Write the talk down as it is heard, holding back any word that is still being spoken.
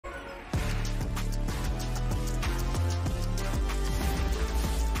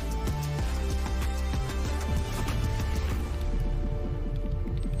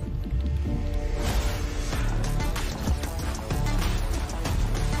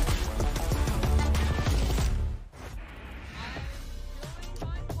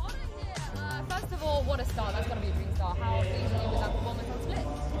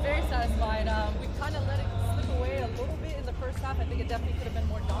it definitely could have been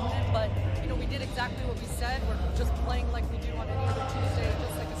more dominant, but you know, we did exactly what we said. We're just playing like we do on any other Tuesday,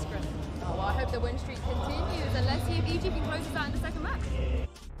 just like a script. Well, I hope the win streak continues, and let's see if EG can close this out in the second match.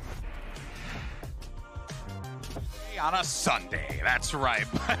 On a Sunday, that's right.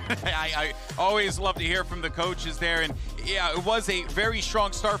 I always love to hear from the coaches there, and yeah, it was a very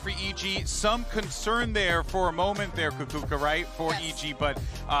strong start for EG. Some concern there for a moment there, Kukuka, right, for yes. EG, but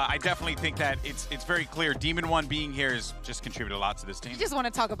I definitely think that it's very clear. Demon One being here has just contributed a lot to this team. You just want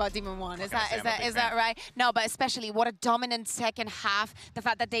to talk about Demon One, is that right? No, but especially what a dominant second half. The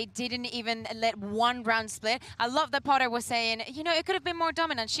fact that they didn't even let one round split. I love that Potter was saying, you know, it could have been more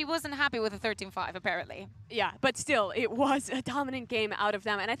dominant. She wasn't happy with a 13-5, apparently. Yeah, but still, it was a dominant game out of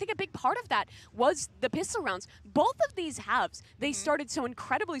them. And I think a big part of that was the pistol rounds. Both of these halves, they started so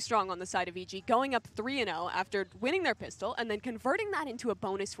incredibly strong on the side of EG, going up 3-0 after winning their pistol and then converting that into a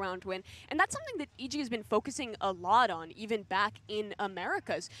bonus round win. And that's something that EG has been focusing a lot on, even back in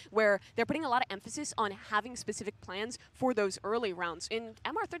Americas, where they're putting a lot of emphasis on having specific plans for those early rounds. In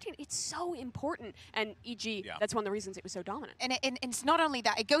MR13, it's so important. And EG, that's one of the reasons it was so dominant. And it's not only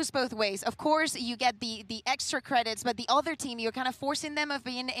that, it goes both ways. Of course, you get the extra credits, but the other team, you're kind of forcing them of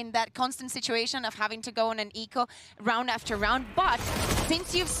being in that constant situation of having to go on an eco round after round. But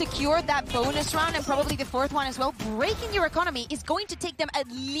since you've secured that bonus round and probably the fourth one as well, breaking your economy is going to take them at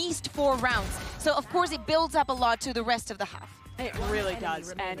least 4 rounds. So of course it builds up a lot to the rest of the half. It really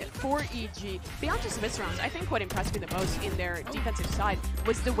does. And for EG, beyond just miss rounds, I think what impressed me the most in their defensive side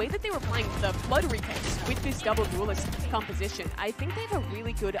was the way that they were playing the Flood retakes with this double duelist composition. I think they have a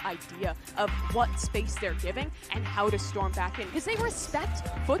really good idea of what space they're giving and how to storm back in, because they respect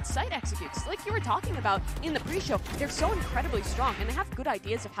FUT site executes. Like you were talking about in the pre-show, they're so incredibly strong and they have good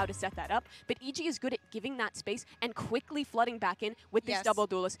ideas of how to set that up, but EG is good at giving that space and quickly flooding back in with this double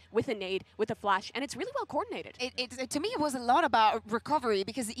duelist, with a nade, with a flash, and it's really well coordinated. To me, it was a lot about recovery,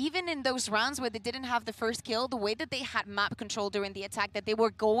 because even in those rounds where they didn't have the first kill, the way that they had map control during the attack, that they were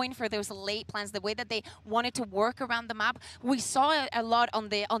going for those late plans, the way that they wanted to work around the map, we saw it a lot on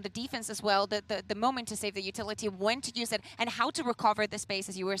the defense as well. The moment to save the utility, when to use it, and how to recover the space,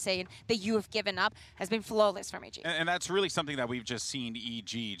 as you were saying, that you have given up, has been flawless from EG. And that's really something that we've just seen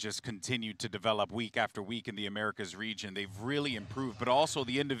EG just continue to develop week after week in the Americas region. They've really improved, but also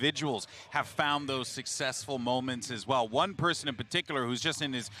the individuals have found those successful moments as well. One person in particular who's just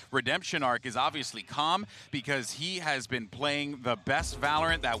in his redemption arc is obviously Calm, because he has been playing the best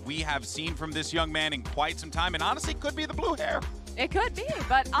Valorant that we have seen from this young man in quite some time, and honestly could be the blue hair. It could be,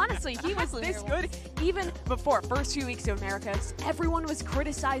 but honestly, he was this good even before first few weeks of Americas. Everyone was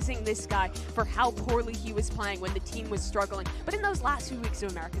criticizing this guy for how poorly he was playing when the team was struggling. But in those last few weeks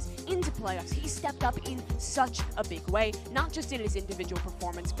of Americas, into playoffs, he stepped up in such a big way, not just in his individual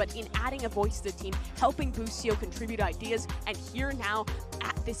performance, but in adding a voice to the team, helping Boostio contribute ideas, and here now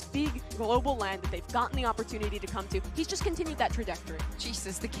at this big global land that they've gotten the opportunity to come to, he's just continued that trajectory.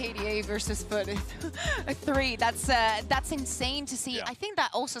 Jesus, the KDA versus FUT, a 3, that's insane to see. I think that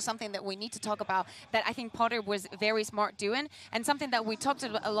also something that we need to talk about, that I think Potter was very smart doing, and something that we talked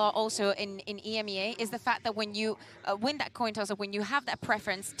about a lot also in EMEA, is the fact that when you win that coin toss, or when you have that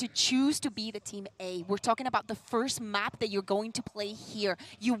preference to choose to be the team A, we're talking about the first map that you're going to play here.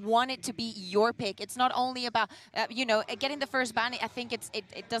 You want it to be your pick. It's not only about you know, getting the first ban. I think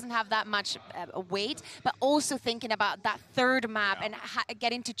it doesn't have that much weight, but also thinking about that third map and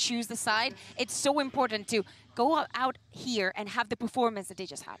getting to choose the side. It's so important to go out here and have the performance that they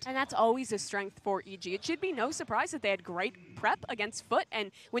just had. And that's always a strength for EG. It should be no surprise that they had great prep against FUT and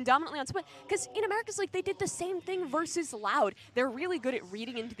win dominantly on split, because in America's League, they did the same thing versus Loud. They're really good at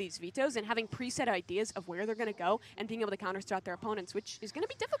reading into these vetoes and having preset ideas of where they're going to go and being able to counter-strat their opponents, which is going to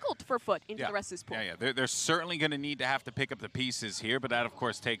be difficult for FUT into the rest of this pool. They're certainly going to need to have to pick up the pieces here, but that, of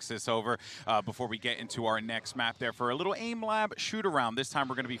course, takes us over before we get into our next map there for a little aim lab shoot-around. This time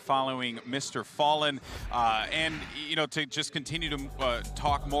we're going to be following Mr. Fallen, and, you know, to just continue to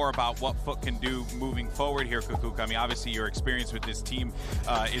talk more about what FUT can do moving forward here, Kukuka. I mean, obviously your experience with this team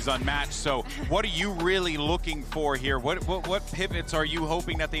is unmatched. So what are you really looking for here? What pivots are you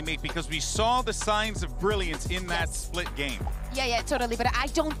hoping that they make? Because we saw the signs of brilliance in that split game. Yeah, totally. But I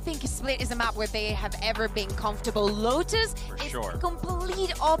don't think Split is a map where they have ever been comfortable. Lotus is the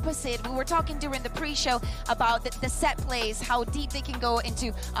complete opposite. We were talking during the pre-show about the set plays, how deep they can go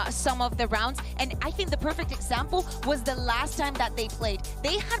into some of the rounds. And I think the perfect example was the last time that they played.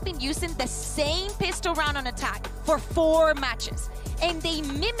 They had been using the same pistol round on attack for 4 matches. And they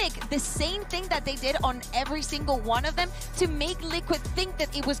mimic the same thing that they did on every single one of them to make Liquid think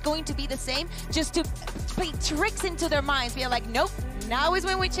that it was going to be the same, just to play tricks into their minds. Be like, nope, now is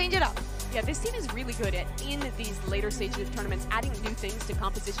when we change it up. Yeah, this team is really good at, in these later stages of tournaments, adding new things to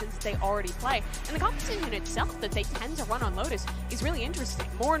compositions they already play. And the composition itself that they tend to run on Lotus is really interesting.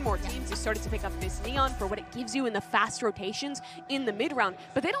 More and more teams have started to pick up this Neon for what it gives you in the fast rotations in the mid-round,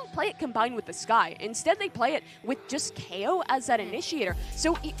 but they don't play it combined with the Sky. Instead, they play it with just KO as that initiator.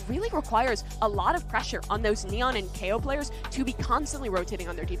 So it really requires a lot of pressure on those Neon and KO players to be constantly rotating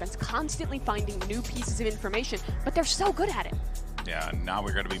on their defense, constantly finding new pieces of information, but they're so good at it. Yeah, and now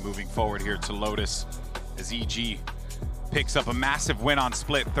we're going to be moving forward here to Lotus as EG picks up a massive win on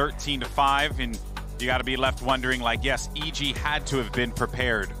Split, 13-5, and you got to be left wondering, like, yes, EG had to have been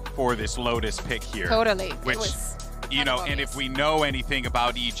prepared for this Lotus pick here. Totally. Which, you know, and if we know anything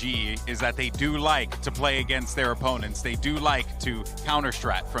about EG is that they do like to play against their opponents. They do like to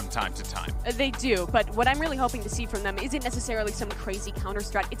counter-strat from time to time. They do, but what I'm really hoping to see from them isn't necessarily some crazy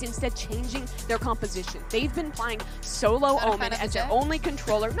counter-strat. It's instead changing their composition. They've been playing solo Omen as their only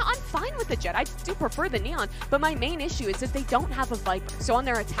controller. No, I'm fine with the Jet. I do prefer the Neon, but my main issue is that they don't have a Viper. So on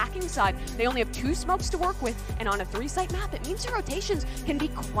their attacking side, they only have 2 smokes to work with, and on a 3-site map, it means their rotations can be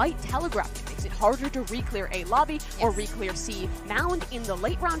quite telegraphed. It makes it harder to re-clear A lobby or re-clear C mound in the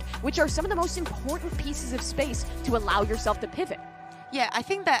late round, which are some of the most important pieces of space to allow yourself to pivot. Yeah, I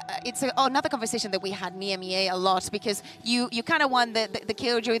think that it's another conversation that we had in EMEA a lot, because you kind of want the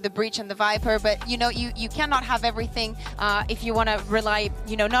Killjoy, the Breach, and the Viper, but you know you cannot have everything if you want to rely,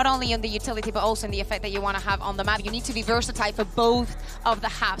 you know, not only on the utility but also on the effect that you want to have on the map. You need to be versatile for both of the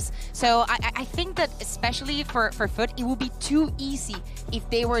halves. So I think that especially for FUT, it will be too easy if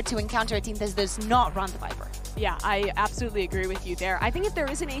they were to encounter a team that does not run the Viper. Yeah, I absolutely agree with you there. I think if there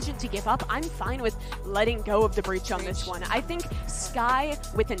is an agent to give up, I'm fine with letting go of the Breach on this one. I think Sky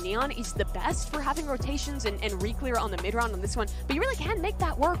with a Neon is the best for having rotations and re-clear on the mid-round on this one, but you really can make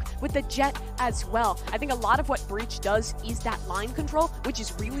that work with the Jet as well. I think a lot of what Breach does is that line control, which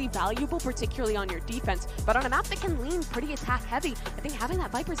is really valuable, particularly on your defense, but on a map that can lean pretty attack-heavy, I think having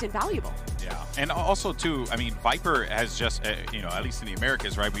that Viper is invaluable. Yeah, and also, too, I mean, Viper has just, you know, at least in the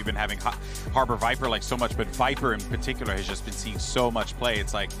Americas, right, we've been having Harbor Viper like so much, but Viper in particular has just been seeing so much play.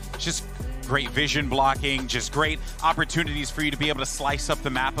 It's like, it's just great vision blocking, just great opportunities for you to be able to slice up the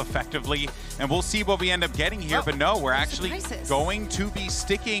map effectively. And we'll see what we end up getting here. But no, we're actually going to be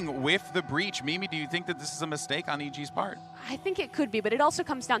sticking with the Breach. Mimi, do you think that this is a mistake on EG's part? I think it could be, but it also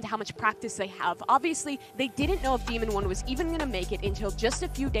comes down to how much practice they have. Obviously, they didn't know if Demon 1 was even going to make it until just a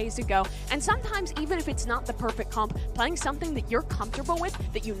few days ago. And sometimes, even if it's not the perfect comp, playing something that you're comfortable with,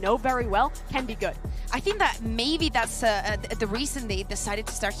 that you know very well, can be good. I think that maybe that's the reason they decided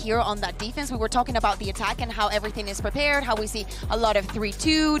to start here on that defense. We were talking about the attack and how everything is prepared, how we see a lot of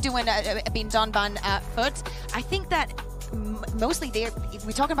 3-2 being done by FUT. I think that mostly if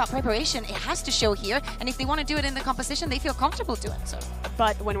we're talking about preparation, it has to show here, and if they want to do it in the composition, they feel comfortable doing so.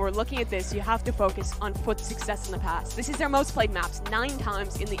 But when we're looking at this, you have to focus on FUT's success in the past. This is their most played maps, 9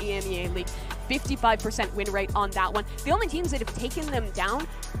 times in the EMEA League, 55% win rate on that one. The only teams that have taken them down,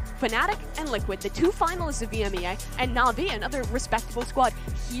 Fnatic and Liquid, the 2 finalists of EMEA, and Na'Vi, another respectable squad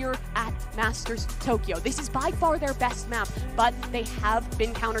here at Masters Tokyo. This is by far their best map, but they have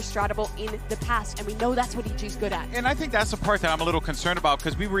been counter-stratable in the past, and we know that's what EG's good at. And I think that's the part that I'm a little concerned about,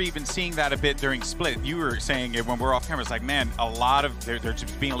 because we were even seeing that a bit during Split. You were saying it when we're off camera. It's like, man, a lot of they're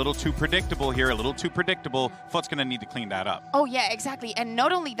just being a little too predictable here, a little too predictable. FUT's going to need to clean that up. Oh, yeah, exactly. And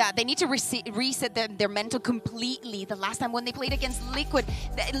not only that, they need to reset their mental completely. The last time when they played against Liquid,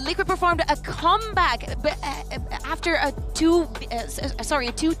 Liquid performed a comeback after a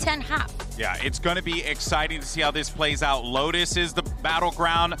 2-10 half. Yeah, it's going to be exciting to see how this plays out. Lotus is the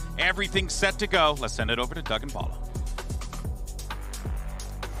battleground. Everything's set to go. Let's send it over to Doug and Paula.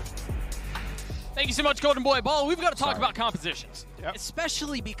 Thank you so much, Golden Boy Ball. We've got to talk about compositions,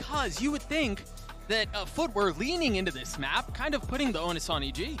 especially because you would think that FUT were leaning into this map, kind of putting the onus on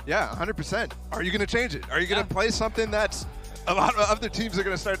EG. Yeah, 100%. Are you going to change it? Are you going to play something that's a lot of other teams are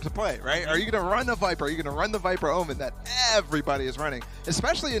going to start to play, right? Are you going to run the Viper? Are you going to run the Viper Omen that everybody is running?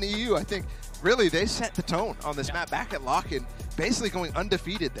 Especially in EU, I think, really, they set the tone on this map back at Lock-in, basically going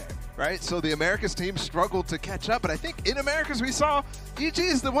undefeated there, right? So the Americas team struggled to catch up, but I think in Americas we saw EG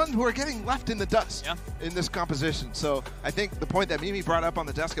is the ones who are getting left in the dust in this composition. So I think the point that Mimi brought up on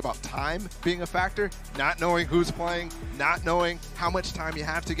the desk about time being a factor, not knowing who's playing, not knowing how much time you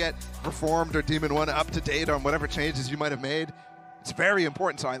have to get Reformed or Demon 1 up to date on whatever changes you might have made, it's very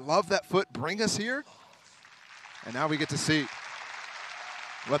important. So I love that FUT bring us here, and now we get to see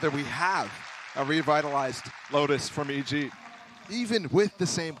whether we have a revitalized Lotus from EG, even with the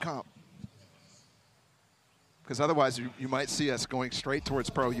same comp. Because otherwise, you might see us going straight towards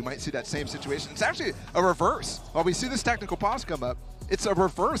pro. You might see that same situation. It's actually a reverse. While we see this technical pause come up, it's a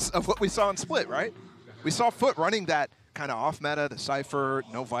reverse of what we saw in Split, right? We saw FUT running that kind of off-meta, the Cypher,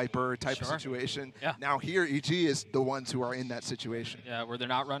 no Viper type of situation. Yeah. Now here, EG is the ones who are in that situation. Yeah, where they're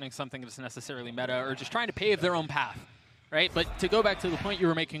not running something that's necessarily meta or just trying to pave their own path, right? But to go back to the point you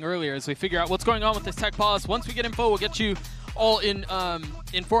were making earlier, as we figure out what's going on with this tech pause, once we get info, we'll get you all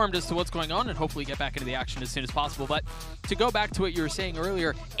informed as to what's going on and hopefully get back into the action as soon as possible. But to go back to what you were saying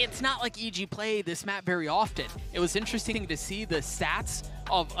earlier, it's not like EG play this map very often. It was interesting to see the stats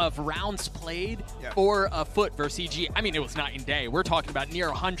of rounds played for FUT versus EG. I mean, it was night and day. We're talking about near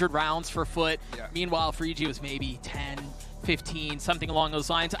 100 rounds for FUT. Yeah. Meanwhile, for EG, it was maybe 10, 15, something along those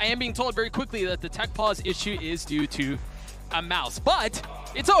lines. I am being told very quickly that the tech pause issue is due to a mouse, but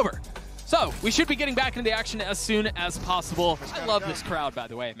it's over. So we should be getting back into the action as soon as possible. I love this crowd, by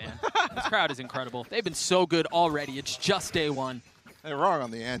the way, man. This crowd is incredible. They've been so good already. It's just day one. They're wrong on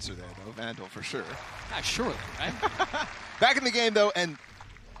the answer there, though, Vandal, for sure. Surely, right? Back in the game, though, and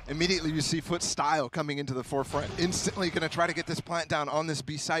immediately you see FUT's style coming into the forefront. Instantly going to try to get this plant down on this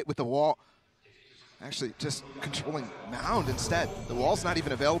B site with the wall. Actually, just controlling Mound instead. The wall's not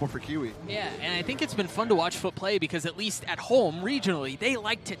even available for Kiwi. Yeah, and I think it's been fun to watch FUT play because at least at home, regionally, they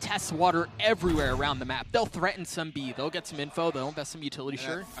like to test water everywhere around the map. They'll threaten some B. They'll get some info. They'll invest some utility,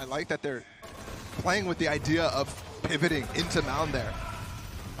 sure. I like that they're playing with the idea of pivoting into Mound there.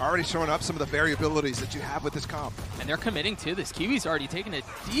 Already showing up some of the variabilities that you have with this comp. And they're committing to this. Kiwi's already taken a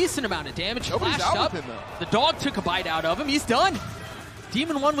decent amount of damage. Nobody's Flashed out up. with him, though. The dog took a bite out of him. He's done.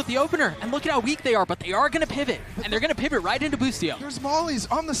 Demon won with the opener, and look at how weak they are, but they are going to pivot, and they're going to pivot right into Boostio. There's mollies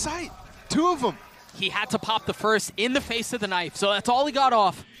on the site, 2 of them. He had to pop the first in the face of the knife, so that's all he got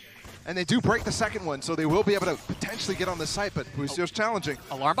off. And they do break the second one, so they will be able to potentially get on the site, but Boostio's challenging.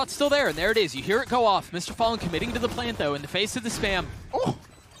 Alarm bot's still there, and there it is. You hear it go off. Mr. Fallen committing to the plant, though, in the face of the spam. Oh,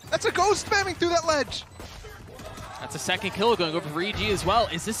 that's a ghost spamming through that ledge. That's a second kill going over for EG as well.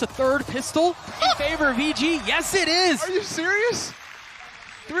 Is this a third pistol in favor of EG? Yes, it is. Are you serious?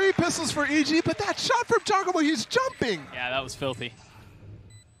 3 pistols for EG, but that shot from Chocobo, he's jumping. Yeah, that was filthy.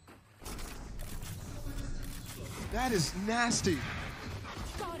 That is nasty.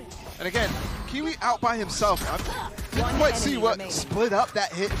 And again, Kiwi out by himself. I didn't quite see what split up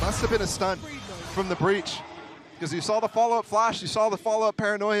that hit. Must have been a stun from the breach. Because you saw the follow-up flash, you saw the follow-up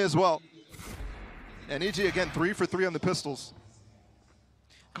paranoia as well. And EG, again, 3 for 3 on the pistols.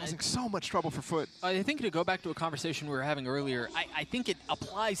 Causing so much trouble for FUT. I think to go back to a conversation we were having earlier, I think it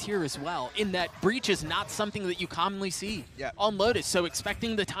applies here as well, in that breach is not something that you commonly see on Lotus, so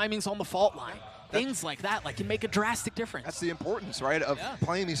expecting the timings on the fault line, things like that, can make a drastic difference. That's the importance, right, of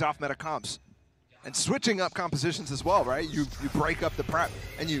playing these off-meta comps. And switching up compositions as well, right? You break up the prep,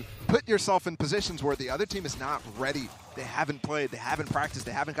 and you put yourself in positions where the other team is not ready. They haven't played, they haven't practiced,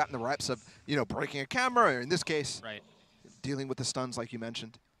 they haven't gotten the reps of, breaking a camera, or in this case, dealing with the stuns like you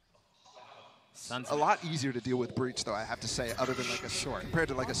mentioned. A lot easier to deal with breach, though, I have to say, other than compared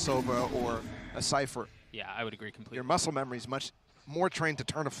to like a Sova or a Cypher. Yeah, I would agree completely. Your muscle memory is much more trained to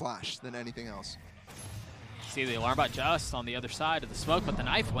turn a flash than anything else. See the alarm bot just on the other side of the smoke, but the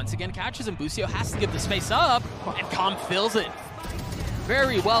knife once again catches him. Boostio has to give the space up, and Calm fills it.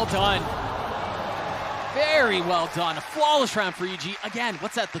 Very well done. Very well done. A flawless round for EG. Again,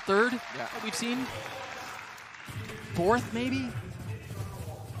 what's that, the third that we've seen? 4th, maybe?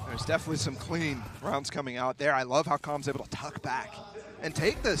 There's definitely some clean rounds coming out there. I love how Calm's able to tuck back and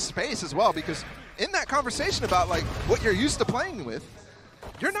take the space as well, because in that conversation about what you're used to playing with,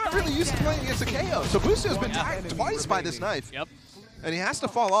 you're not really used to playing against a KO. So Boostio's been tagged twice by this knife. Yep. And he has to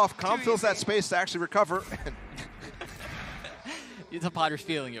fall off. Calm fills that space to actually recover. It's a Potter's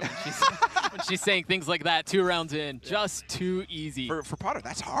feeling it when she's saying things like that 2 rounds in. Just too easy. For Potter,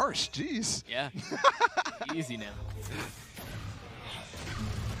 that's harsh. Jeez. Yeah. Easy now.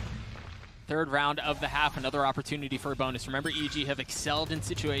 3rd round of the half, another opportunity for a bonus. Remember, EG have excelled in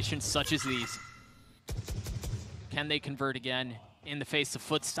situations such as these. Can they convert again in the face of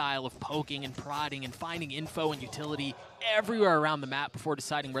FUT style of poking and prodding and finding info and utility everywhere around the map before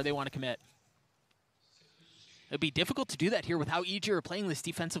deciding where they want to commit? It'd be difficult to do that here with how EG are playing this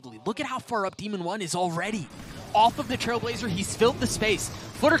defensively. Look at how far up Demon 1 is already. Off of the Trailblazer, he's filled the space.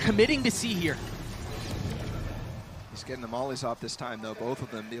 FUT are committing to C here. He's getting the mollies off this time, though, both of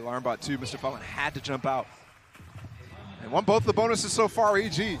them. The alarm bot, too. Mr. Fallen had to jump out. And won both the bonuses so far,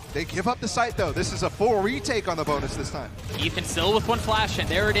 EG. They give up the site, though. This is a full retake on the bonus this time. Ethan still with 1 flash, and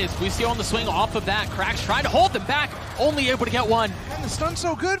there it is. Boostio on the swing off of that. Cracks trying to hold them back, only able to get 1. And the stun's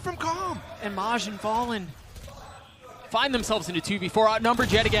so good from Calm. And Maj and Fallen find themselves into 2v4,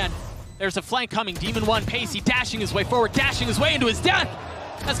 outnumbered yet again. There's a flank coming. Demon 1, Pacey dashing his way forward, dashing his way into his death.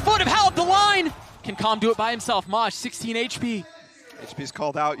 As FUT have held the line. Can Calm do it by himself? Maj, 16 HP. HP's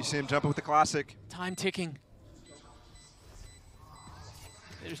called out. You see him jumping with the classic. Time ticking.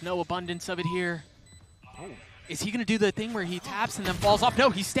 There's no abundance of it here. Oh. Is he going to do the thing where he taps and then falls off? No,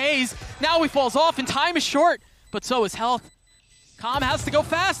 he stays. Now he falls off, and time is short, but so is health. Calm has to go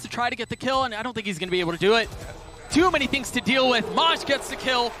fast to try to get the kill, and I don't think he's going to be able to do it. Too many things to deal with. Maj gets the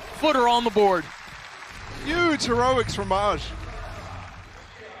kill. Footer on the board. Huge heroics from Maj.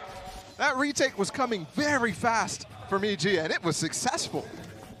 That retake was coming very fast from EG, and it was successful.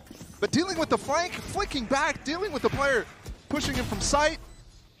 But dealing with the flank, flicking back, dealing with the player, pushing him from sight.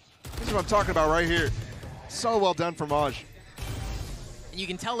 This is what I'm talking about right here. So well done from Maj. And you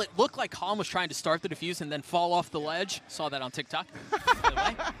can tell it looked like Calm was trying to start the defuse and then fall off the ledge. Saw that on TikTok. By the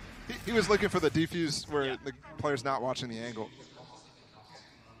way. He was looking for the defuse where the player's not watching the angle.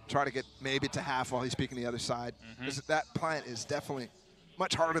 Try to get maybe to half while he's peeking the other side. That plant is definitely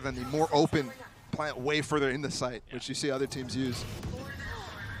much harder than the more open plant way further in the site, which you see other teams use.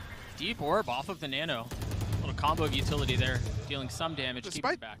 Deep orb off of the nano. Little combo of utility there, dealing some damage,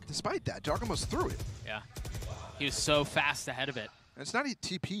 keeping it back. Despite that, Giacomo's through it. Yeah. He was so fast ahead of it. And it's not he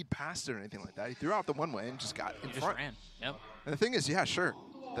TP'd past it or anything like that. He threw out the one way and just got in front. Ran. Yep. And the thing is, yeah, sure.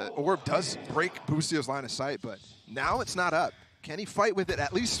 The orb does break Boostio's line of sight, but now it's not up. Can he fight with it?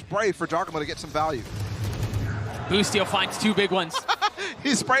 At least spray for Giacomo to get some value. Boostio finds 2 big ones.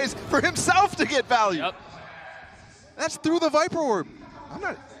 He sprays for himself to get value. Yep. That's through the Viper orb. I'm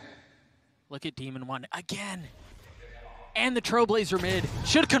not. Look at Demon 1 again. And the Trailblazer mid.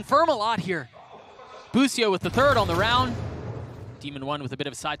 Should confirm a lot here. Boostio with the 3rd on the round. Demon 1 with a bit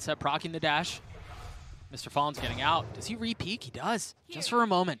of a sidestep, proccing the dash. Mr. Fallen's getting out. Does he re-peek? He does, just for a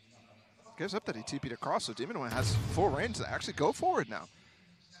moment. Gives up that he TP'd across, so Demon 1 has full range to actually go forward now.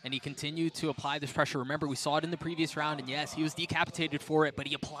 And he continued to apply this pressure. Remember, we saw it in the previous round, and yes, he was decapitated for it, but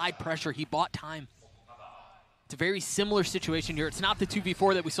he applied pressure. He bought time. It's a very similar situation here. It's not the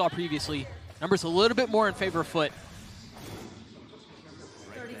 2v4 that we saw previously. Numbers a little bit more in favor of FUT.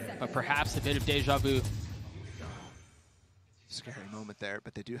 But perhaps a bit of deja vu. Scary moment there,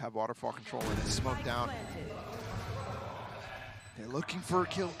 but they do have waterfall control and it's smoked down. They're looking for a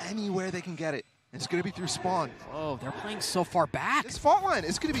kill anywhere they can get it. It's going to be through spawn. Whoa, they're playing so far back. This fault line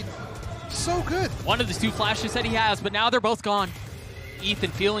is going to be so good. One of the 2 flashes that he has, but now they're both gone.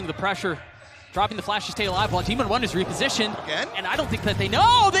 Ethan feeling the pressure, dropping the flash to stay alive while Demon 1 is repositioned. Again? And I don't think that they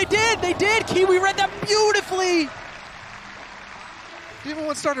know. They did. Kiwi read that beautifully. Demon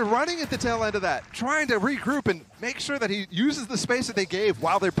 1 started running at the tail end of that, trying to regroup and make sure that he uses the space that they gave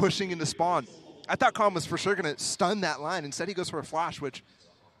while they're pushing into spawn. I thought Calm was for sure going to stun that line. Instead, he goes for a flash, which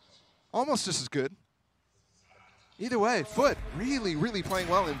almost just as good. Either way, FUT really, really playing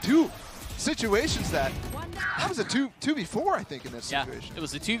well in 2 situations that was a 2v4, I think, in this situation. Yeah, it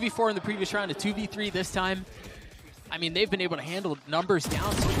was a 2v4 in the previous round, a 2v3 this time. I mean, they've been able to handle numbers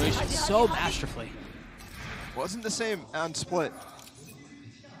down situations so masterfully. Wasn't the same on split.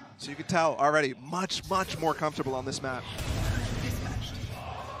 So you can tell already much, much more comfortable on this map.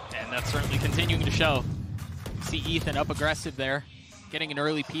 And that's certainly continuing to show. See Ethan up aggressive there, getting an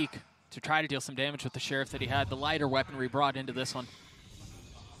early peek to try to deal some damage with the Sheriff that he had. The lighter weaponry brought into this one.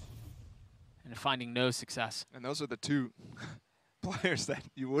 And finding no success. And those are the 2 players that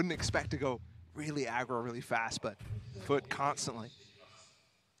you wouldn't expect to go really aggro really fast, but FUT constantly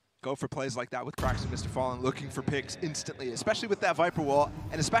go for plays like that with Cracks and Mr. Fallen, looking for picks instantly, especially with that Viper wall,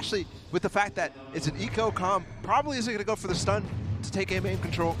 and especially with the fact that it's an eco Calm, probably isn't going to go for the stun to take aim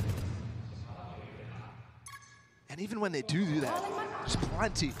control. And even when they do that, there's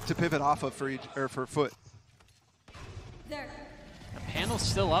plenty to pivot off of for FUT. The panel's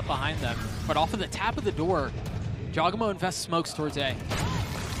still up behind them, but off of the tap of the door, Giacomo invests smokes towards A.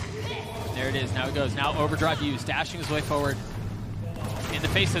 There it is, now it goes. Now overdrive used, dashing his way forward. In the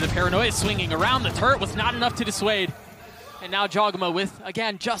face of the paranoia swinging around the turret was not enough to dissuade. And now Giacomo with,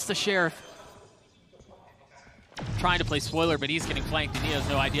 again, just the Sheriff. Trying to play spoiler, but he's getting flanked and he has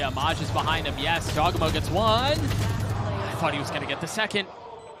no idea. Maj is behind him. Yes, Giacomo gets 1. I thought he was going to get the 2nd.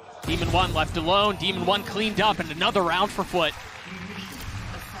 Demon 1 left alone. Demon 1 cleaned up, and another round for FUT.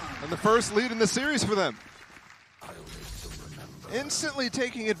 And the first lead in the series for them. Instantly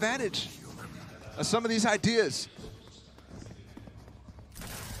taking advantage of some of these ideas.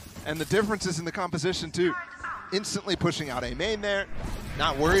 And the differences in the composition too. Instantly pushing out a main there.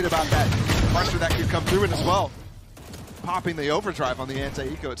 Not worried about that pressure that could come through it as well. Popping the overdrive on the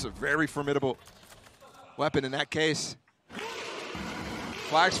anti-eco. It's a very formidable weapon in that case.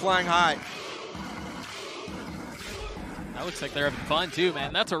 Flags flying high. That looks like they're having fun too,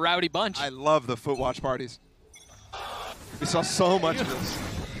 man. That's a rowdy bunch. I love the FUT watch parties. We saw so much of this.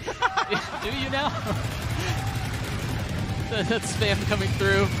 Do you now? That spam coming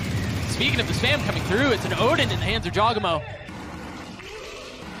through. Speaking of the spam coming through, it's an Odin in the hands of Jogamo.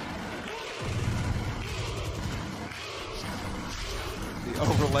 The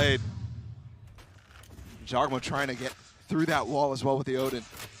overlaid. Jogamo trying to get through that wall as well with the Odin.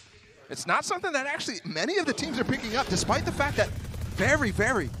 It's not something that actually many of the teams are picking up, despite the fact that very,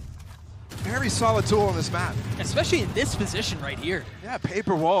 very, very solid tool on this map. Especially in this position right here. Yeah,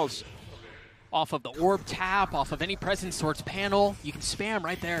 paper walls. Off of the orb tap, off of any presence towards panel, you can spam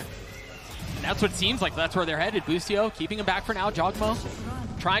right there. And that's what it seems like. That's where they're headed. Boostio keeping him back for now. Jogamo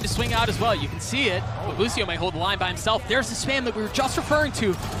trying to swing out as well. You can see it, but Boostio may hold the line by himself. There's the spam that we were just referring to.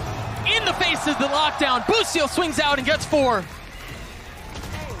 In the face of the lockdown, Boostio swings out and gets 4.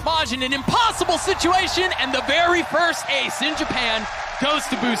 Maj in an impossible situation, and the very first ace in Japan goes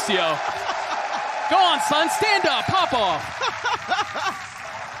to Boostio. Go on, son, stand up, pop off.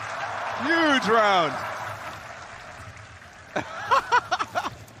 Huge round.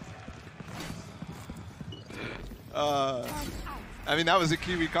 I mean, that was a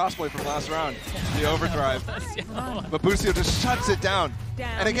Kiwi cosplay from last round, the overdrive. But Boostio just shuts it down.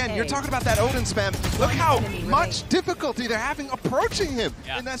 And again, you're talking about that Odin spam. Look how much difficulty they're having approaching him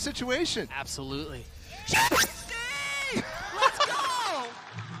in that situation. Absolutely. Let's go!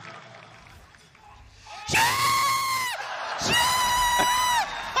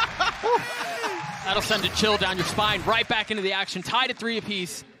 That'll send a chill down your spine, right back into the action, tied at 3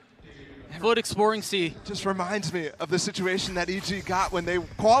 apiece. FUT exploring C. Just reminds me of the situation that EG got when they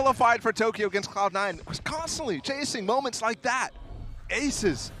qualified for Tokyo against Cloud9. Was constantly chasing moments like that.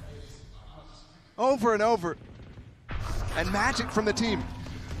 Aces. Over and over. And magic from the team.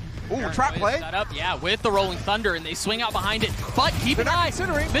 Ooh, trap play. Set up, yeah, with the Rolling Thunder, and they swing out behind it. But keep an eye.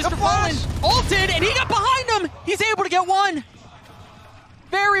 Considering Mr. Fallen ulted, and he got behind him. He's able to get 1.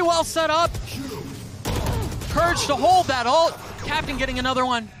 Very well set up. Courage to hold that ult. Captain getting another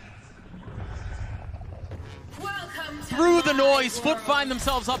one. Through the noise, FUT find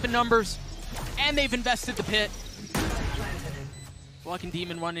themselves up in numbers, and they've invested the pit. What can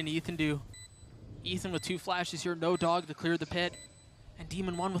Demon 1 and Ethan do? Ethan with 2 flashes here, no dog to clear the pit, and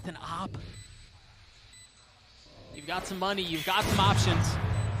Demon 1 with an op. You've got some money, you've got some options.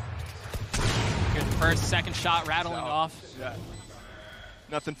 Here's the first, second shot rattling off. Yeah.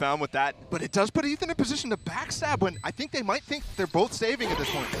 Nothing found with that, but it does put Ethan in a position to backstab when I think they might think they're both saving at this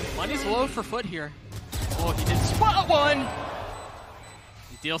point. Money's low for FUT here. Oh, he did spot 1.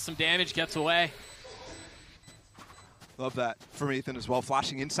 He deals some damage, gets away. Love that from Ethan as well,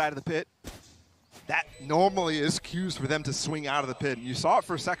 flashing inside of the pit. That normally is cues for them to swing out of the pit. And you saw it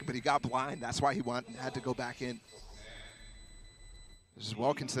for a second, but he got blind. That's why he had to go back in. This is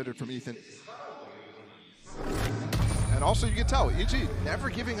well considered from Ethan. And also you can tell, EG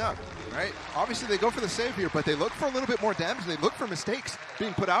never giving up, right? Obviously they go for the save here, but they look for a little bit more damage. They look for mistakes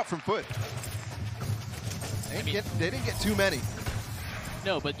being put out from FUT. They didn't get too many.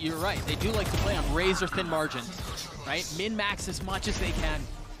 No, but you're right. They do like to play on razor-thin margins, right? Min-max as much as they can.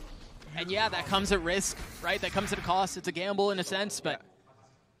 And yeah, that comes at risk, right? That comes at a cost. It's a gamble in a sense, but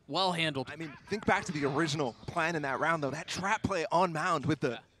well handled. I mean, think back to the original plan in that round, though. That trap play on mound with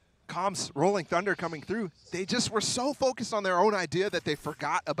the comms Rolling Thunder coming through. They just were so focused on their own idea that they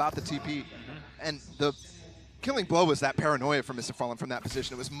forgot about the TP. And the killing blow was that paranoia from Mr. Fallen from that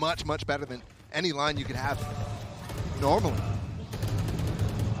position. It was much, much better than any line you could have normally.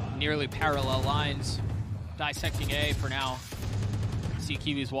 Nearly parallel lines. Dissecting A for now. See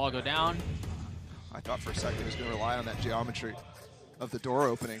Kiwi's wall go down. I thought for a second he was going to rely on that geometry of the door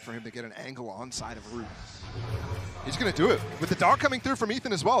opening for him to get an angle on side of root. He's going to do it. With the dog coming through from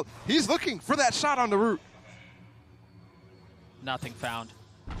Ethan as well, he's looking for that shot on the root. Nothing found.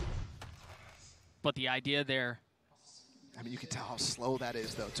 But the idea there. I mean, you can tell how slow that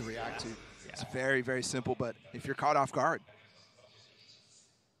is, though, to react to. It's very, very simple, but if you're caught off guard,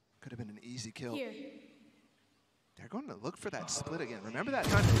 could have been an easy kill. Here. They're going to look for that split again. Remember that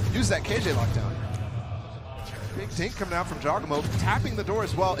time? Use that KJ lockdown. Big dink coming out from Jogamo, tapping the door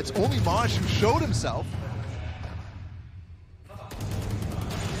as well. It's only Maj who showed himself.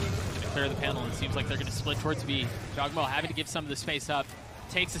 Going to clear the panel, and it seems like they're going to split towards B. Jogamo having to give some of the space up.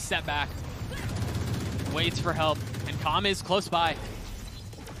 Takes a step back. Waits for help, and Calm is close by.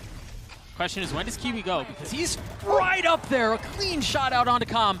 Question is, when does Kiwi go? Because he's right up there. A clean shot out onto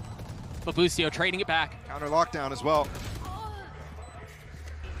Calm. But Boostio trading it back. Counter lockdown as well.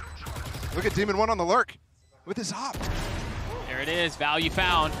 Look at Demon 1 on the lurk with his hop. There it is, value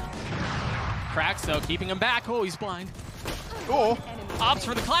found. Cracks though, keeping him back. Oh, he's blind. Oh. Opts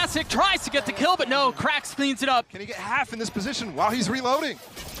for the classic, tries to get the kill, but no, Cracks cleans it up. Can he get half in this position while he's reloading?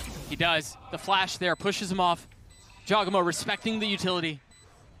 He does. The flash there pushes him off. Jogamo respecting the utility.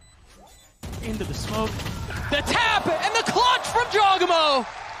 Into the smoke. The tap and the clutch from Jogamo!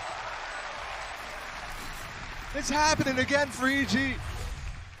 It's happening again for EG.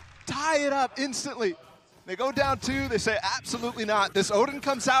 Tie it up instantly. They go down 2, they say absolutely not. This Odin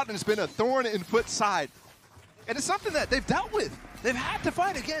comes out and it's been a thorn in FUT's side. And it's something that they've dealt with. They've had to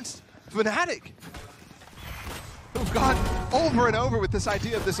fight against Fnatic, who've gone over and over with this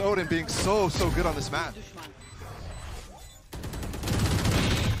idea of this Odin being so good on this map.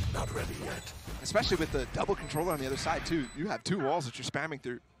 Not ready yet. Especially with the double controller on the other side too. You have 2 walls that you're spamming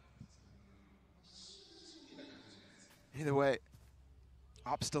through. Either way,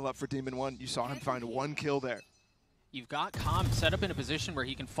 Op's still up for Demon 1. You saw him find 1 kill there. You've got Calm set up in a position where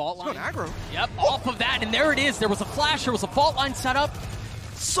he can fault line. Aggro. Yep, off of that, and there it is. There was a flash, there was a fault line set up.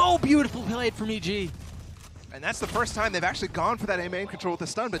 So beautiful played from EG. And that's the first time they've actually gone for that A main control with the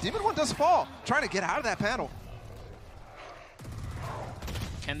stun, but Demon 1 does fall, trying to get out of that panel.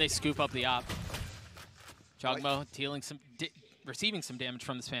 Can they scoop up the op? Jogamo dealing some, receiving some damage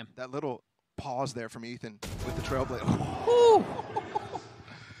from the spam. That little pause there from Ethan with the Trailblazer. Woo!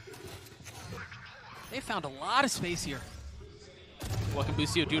 They found a lot of space here. What can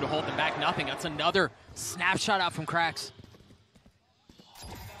Busio do to hold them back? Nothing. That's another snapshot out from Cracks.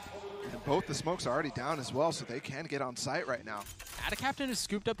 And both the smokes are already down as well, so they can get on site right now. Captain has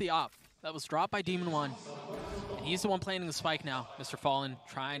scooped up the op. That was dropped by Demon 1. And he's the one planning the spike now. Mr. Fallen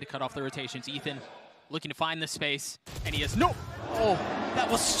trying to cut off the rotations. Ethan looking to find the space, and he has no. Oh, that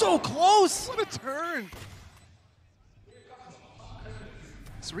was so close. What a turn.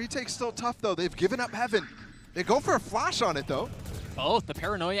 This retake's still tough, though. They've given up Heaven. They go for a flash on it, though. Both the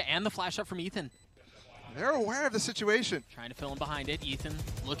paranoia and the flash up from Ethan. They're aware of the situation. Trying to fill in behind it. Ethan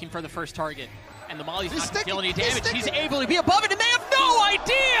looking for the first target. And the Molly's He's not dealing any damage. He's He's able to be above it, and they have no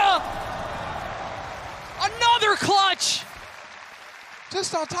idea! Another clutch!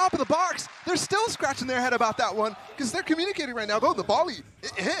 Just on top of the box. They're still scratching their head about that one because they're communicating right now. Oh, the volley,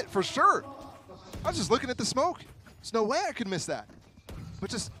 it hit for sure. I was just looking at the smoke. There's no way I could miss that. But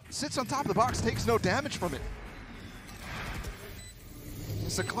just sits on top of the box, takes no damage from it.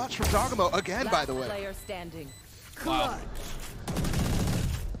 It's a clutch from Jogamo again, by the way. Player standing. Wow.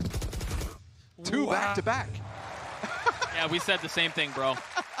 2 back-to-back. Yeah, we said the same thing, bro.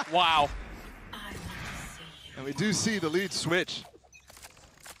 Wow. And we do see the lead switch.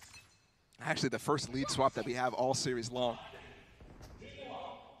 Actually, the first lead swap that we have all series long.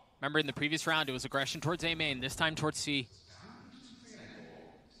 Remember in the previous round, it was aggression towards A main, this time towards C.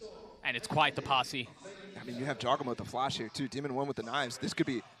 And it's quite the posse. I mean, you have Jogamo with the flash here, too. Demon 1 with the knives. This could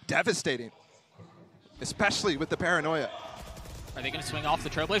be devastating, especially with the paranoia. Are they going to swing off the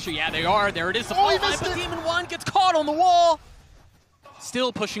Trailblazer? Yeah, they are. There it is. The he line, missed but it. Demon 1 gets caught on the wall.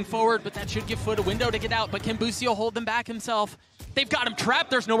 Still pushing forward, but that should give FUT a window to get out. But can Busio hold them back himself? They've got him trapped.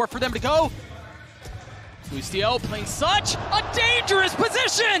 There's nowhere for them to go. Busio playing such a dangerous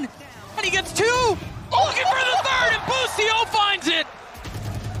position. And he gets 2. Looking for the third, and Busio finds it.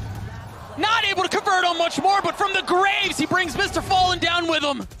 Not able to convert on much more, but from the graves, he brings Mr. Fallen down with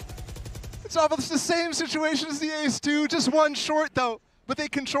him. It's almost the same situation as the Ace-2, just 1 short, though. But they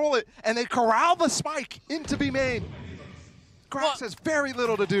control it, and they corral the spike into B main. Cracks has very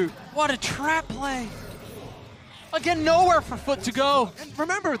little to do. What a trap play. Again, nowhere for FUT to go. And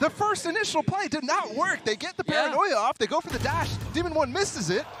remember, the first initial play did not work. They get the paranoia off, they go for the dash. Demon 1 misses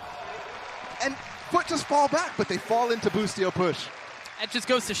it, and FUT just fall back, but they fall into Busio push. That just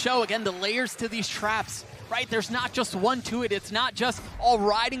goes to show, again, the layers to these traps, right? There's not just one to it. It's not just all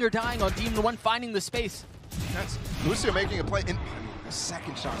riding or dying on Demon 1 finding the space. That's Busio making a play, and the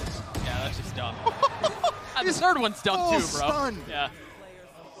second shot is... Yeah, that's just dumb. And the third one's dumb too, bro. Stun. Yeah.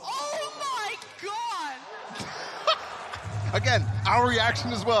 Oh my god! Again, our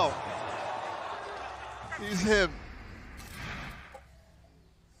reaction as well. He's him.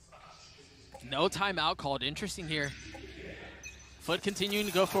 No timeout called. Interesting here. FUT continuing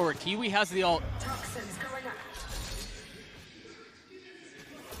to go forward. Kiwi has the ult.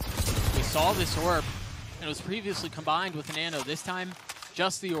 We saw this orb, and it was previously combined with an Nano. This time,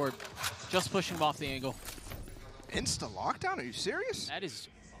 just the orb. Just pushing him off the angle. Insta-lockdown? Are you serious? That is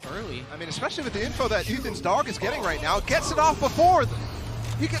early. I mean, especially with the info that Ethan's dog is getting right now. Gets it off before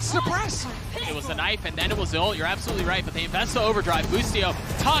he gets suppressed. It was the knife, and then it was the ult. You're absolutely right, but they invest the overdrive. Busio,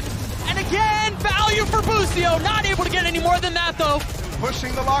 tuck, and again, value for Busio. Not able to get any more than that, though.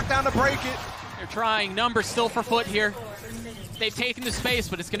 Pushing the lockdown to break it. They're trying. Numbers still for FUT here. They've taken the space,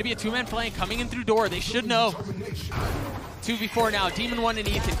 but it's going to be a 2-man flank coming in through door. They should know. 2v4 now. Demon 1 and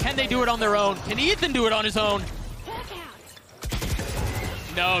Ethan. Can they do it on their own? Can Ethan do it on his own?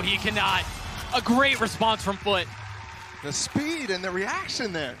 No, he cannot. A great response from FUT. The speed and the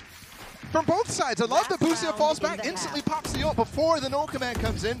reaction there from both sides. I love that Boostio falls back, instantly pops the ult before the null command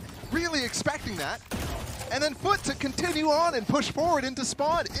comes in, really expecting that. And then FUT to continue on and push forward into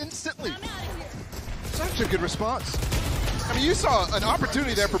spawn instantly. Such a good response. I mean, you saw an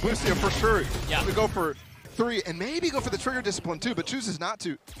opportunity there for Boostio for sure to go for 3 and maybe go for the trigger discipline too, but chooses not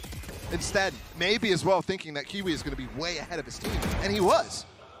to. Instead, maybe as well thinking that Kiwi is going to be way ahead of his team, and he was.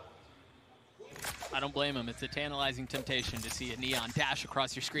 I don't blame him. It's a tantalizing temptation to see a Neon dash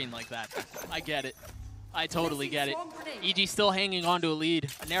across your screen like that. I get it. I totally get it. EG still hanging on to a lead.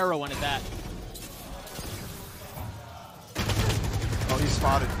 A narrow one at that. Oh, he's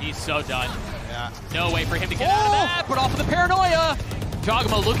spotted. He's so done. Yeah. No way for him to get out of that, but off of the paranoia.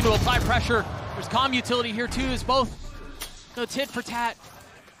 Jogamo looking to apply pressure. There's comm utility here too, as both go tit for tat.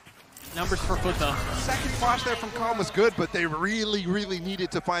 Numbers for FUT though. Second flash there from Calm was good, but they really, really needed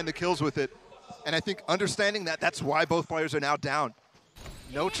to find the kills with it. And I think understanding that, that's why both players are now down.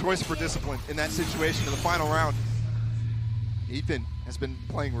 No choice for discipline in that situation in the final round. Ethan has been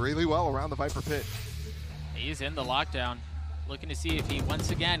playing really well around the Viper pit. He's in the lockdown, looking to see if he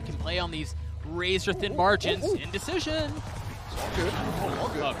once again can play on these razor-thin margins. Indecision. All good. All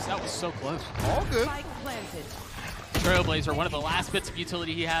good. Folks, that was so close. All good. Trailblazer, one of the last bits of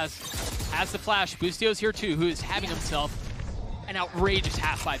utility he has the flash. Boostio's here too, who is having himself an outrageous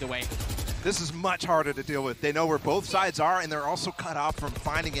half, by the way. This is much harder to deal with. They know where both sides are, and they're also cut off from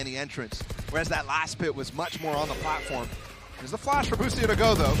finding any entrance. Whereas that last pit was much more on the platform. There's the flash for Boostio to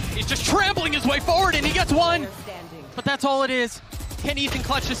go, though. He's just trampling his way forward, and he gets one. But that's all it is. Can Ethan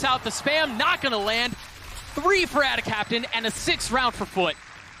clutch this out? The spam not going to land. 3 for Attacaptain, and a 6th round for FUT.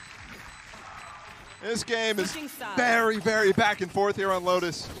 This game is very, very back and forth here on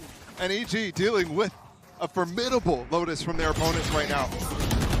Lotus. And EG dealing with a formidable Lotus from their opponents right now.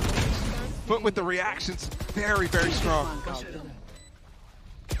 FUT with the reactions, very, very strong.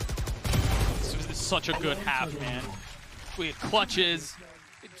 This was such a good half, man. We had clutches,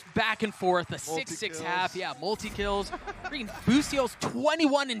 back and forth, a 6-6 half, multi-kills. Freaking Boostio's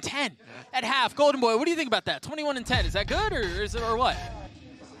 21-10 at half. Golden Boy, what do you think about that? 21-10, is that good or what?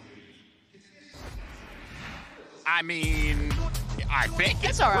 I mean, I think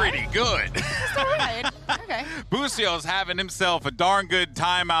it's pretty good. It's all right. Okay. Boostio's having himself a darn good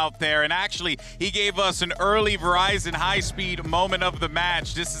time out there, and actually, he gave us an early Verizon high-speed moment of the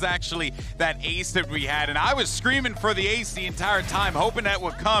match. This is actually that ace that we had, and I was screaming for the ace the entire time, hoping that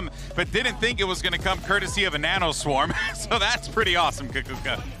would come, but didn't think it was going to come courtesy of a nano swarm. So that's pretty awesome,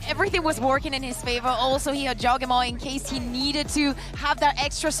 Kukuka. Everything was working in his favor. Also, he had Jogamo in case he needed to have that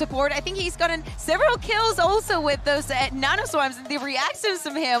extra support. I think he's gotten several kills also with those nano swarms. The reactions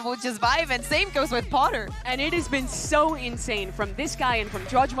from him will just vibe, and same goes with Potter. And it has been so insane from this guy and from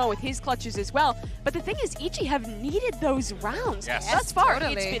Jogamo with his clutches as well. But the thing is, EG have needed those rounds. Yes. Thus far,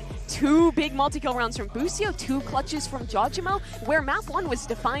 Totally. it's been 2 big multi-kill rounds from Boostio, 2 clutches from Jogamo, where map 1 was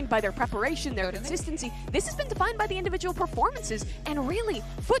defined by their preparation, their consistency. This has been defined by the individual performances, and really,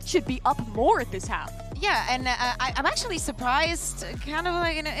 FUT should be up more at this half. Yeah, and I'm actually surprised, kind of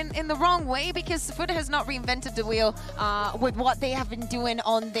like in the wrong way, because FUT has not reinvented the wheel with what they have been doing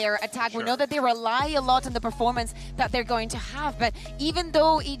on their attack. We know that they rely a lot on the performance that they're going to have, but even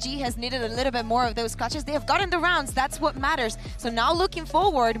though EG has needed a little bit more of those clutches, they have gotten the rounds. That's what matters. So now looking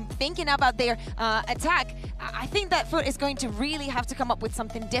forward, thinking about their attack, I think that FUT is going to really have to come up with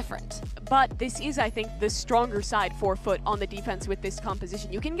something different. But this is, I think, the stronger side for FUT on the defense with this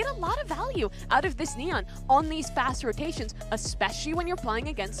composition. You can get a lot of value out of this Neon on these fast rotations, especially when you're playing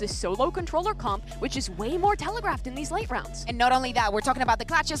against this solo controller comp, which is way more telegraphed in these late rounds. And not only that, we're talking about the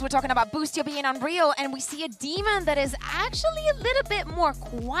clutches, we're talking about Boostio being unreal, and we see a Demon that is actually a little bit more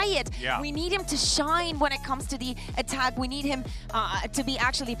quiet. Yeah. We need him to shine when it comes to the attack. We need him to be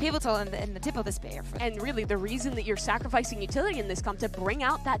actually pivotal in the tip of the spear. And really, the reason that you're sacrificing utility in this comp to bring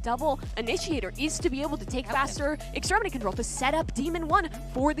out that double initiator is to be able to take faster extremity control, to set up Demon 1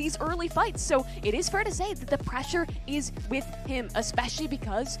 for these early fights. So it is fair to say that the pressure is with him, especially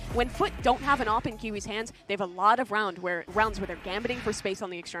because when FUT don't have an op in Kiwi's hands, they have a lot of rounds where they're gambiting for space on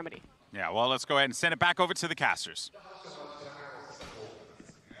the extremity. Yeah, well, let's go ahead and send it back over to the casters.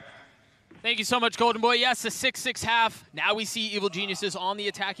 Thank you so much, Golden Boy. Yes, a 6-6 half. Now we see Evil Geniuses on the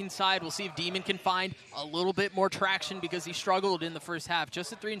attacking side. We'll see if Demon can find a little bit more traction because he struggled in the first half.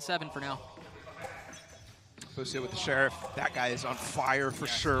 Just a 3-7 for now. Especially with the Sheriff, that guy is on fire for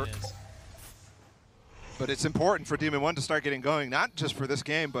sure. But it's important for Demon 1 to start getting going, not just for this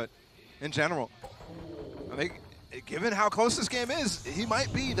game, but in general. I think, given how close this game is, he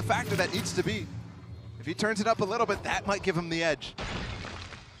might be the factor that needs to be. If he turns it up a little bit, that might give him the edge.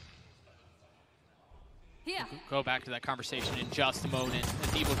 Go back to that conversation in just a moment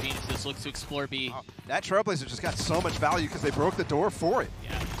as Evil Geniuses looks to explore B. That Trailblazer just got so much value because they broke the door for it.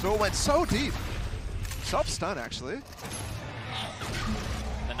 Yeah. So it went so deep. Self-stun, actually.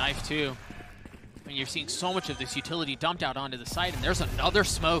 The knife, too. I mean, you're seeing so much of this utility dumped out onto the site, and there's another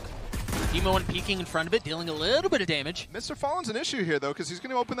smoke. Demo one peeking in front of it, dealing a little bit of damage. Mr. Fallen's an issue here, though, because he's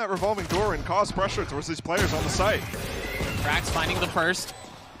going to open that revolving door and cause pressure towards these players on the site. Krax finding the first,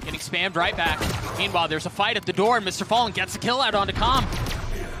 getting spammed right back. Meanwhile, there's a fight at the door, and Mr. Fallen gets the kill out onto Com.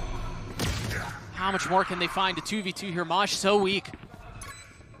 How much more can they find? A 2v2 here. Maj so weak.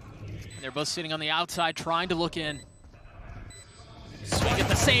 And they're both sitting on the outside trying to look in. Swing at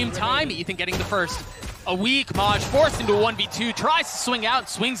the same time. Ethan getting the first. A weak Maj forced into a 1v2. Tries to swing out,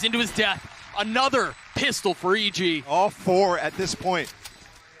 swings into his death. Another pistol for EG. All 4 at this point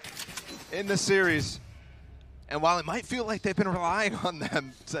in the series. And while it might feel like they've been relying on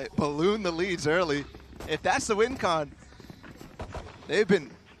them to balloon the leads early, if that's the win con, they've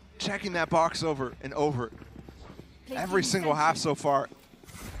been checking that box over and over every single half so far.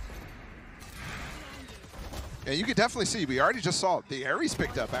 And you could definitely see, we already just saw the Ares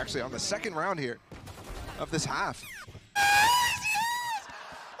picked up actually on the second round here of this half.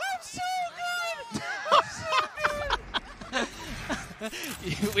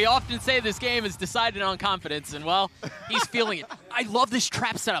 We often say this game is decided on confidence, and well, he's feeling it. I love this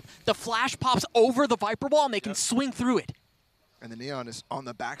trap setup. The flash pops over the Viper wall, and they can swing through it. And the Neon is on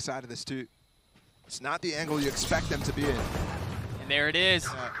the backside of this too. It's not the angle you expect them to be in. And there it is.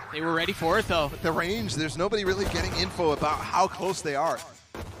 They were ready for it, though. But the range, there's nobody really getting info about how close they are.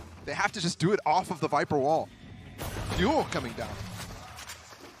 They have to just do it off of the Viper wall. Fuel coming down.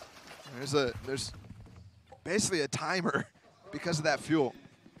 There's basically a timer because of that fuel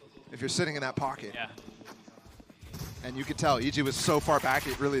if you're sitting in that pocket. Yeah. And you could tell EG was so far back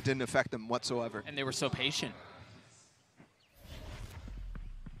it really didn't affect them whatsoever. And they were so patient.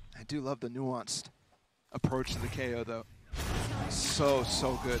 I do love the nuanced approach to the KO though. So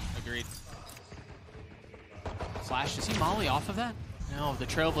good. Agreed. Flash, does he molly off of that? No, the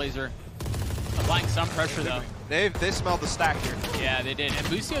Trailblazer applying some pressure though. They smelled the stack here. Yeah, they did. And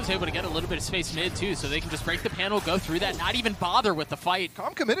Boostio's able to get a little bit of space mid too, so they can just break the panel, go through that, not even bother with the fight.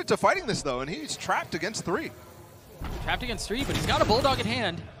 Com committed to fighting this though, and he's trapped against 3. Trapped against 3, but he's got a Bulldog in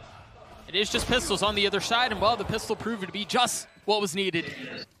hand. It is just pistols on the other side, and well, the pistol proved to be just what was needed.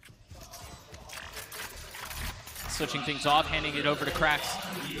 Switching things off, handing it over to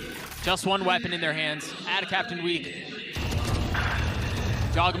Krax. Just one weapon in their hands. Add a Captain weak.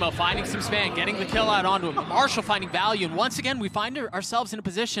 Jogamo finding some span, getting the kill out onto him. Marshall finding value, and once again, we find ourselves in a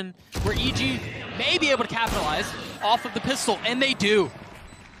position where EG may be able to capitalize off of the pistol, and they do.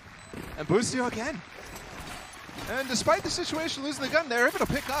 And Boostio again. And despite the situation losing the gun, they're able to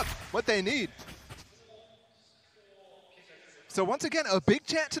pick up what they need. So once again, a big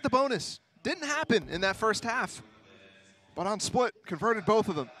chance at the bonus. Didn't happen in that first half. But on split, converted both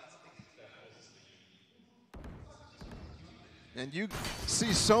of them. And you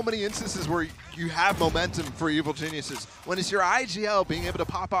see so many instances where you have momentum for Evil Geniuses. When it's your IGL being able to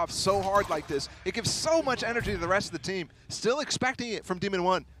pop off so hard like this, it gives so much energy to the rest of the team. Still expecting it from Demon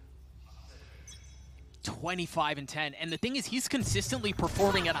 1. 25-10, and the thing is, he's consistently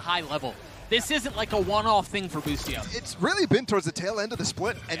performing at a high level. This isn't like a one-off thing for Boostio. It's really been towards the tail end of the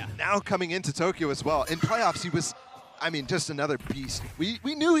split, and now coming into Tokyo as well. In playoffs, he was, I mean, just another beast. We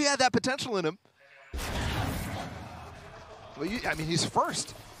knew he had that potential in him. Well, I mean, he's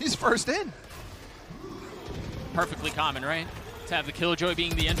first. He's first in. Perfectly common, right? To have the Killjoy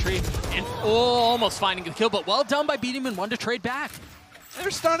being the entry, and almost finding the kill, but well done by beating him and one to trade back. They're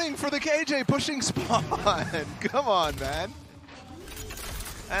stunning for the KJ pushing spawn. Come on, man.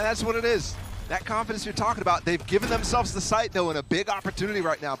 And that's what it is. That confidence you're talking about. They've given themselves the sight, though, in a big opportunity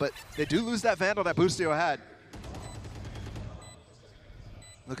right now, but they do lose that Vandal that Boostio had.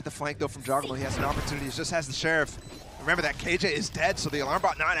 Look at the flank, though, from Jogamo. He has an opportunity. He just has the Sheriff. Remember that KJ is dead, so the alarm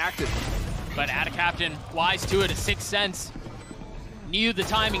bot not active. But Atta Captain, wise to it, a 6th sense. Knew the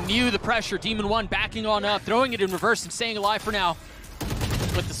timing, knew the pressure. Demon 1 backing on up, throwing it in reverse and staying alive for now.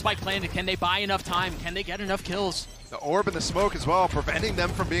 With the spike planted, can they buy enough time? Can they get enough kills? The orb and the smoke as well, preventing them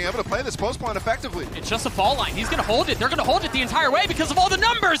from being able to play this post plan effectively. It's just a fall line. He's going to hold it. They're going to hold it the entire way because of all the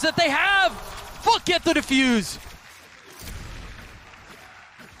numbers that they have. Fuck, get the defuse.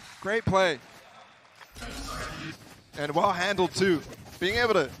 Great play. And well handled too. Being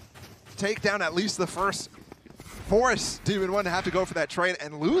able to take down at least the first, force Demon 1 to have to go for that trade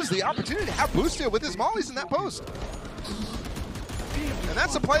and lose the opportunity to have Boostio with his mollies in that post. And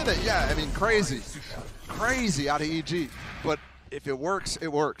that's a play that, yeah, I mean, crazy. Crazy out of EG. But if it works, it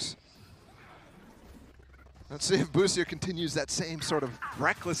works. Let's see if Busio continues that same sort of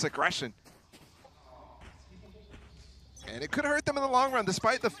reckless aggression. And it could hurt them in the long run,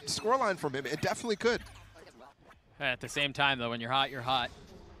 despite the scoreline from him. It definitely could. At the same time, though, when you're hot, you're hot.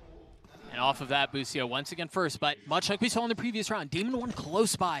 And off of that, Busio once again first, but much like we saw in the previous round, Demon 1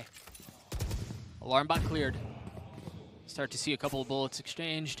 close by. Alarm bot cleared. Start to see a couple of bullets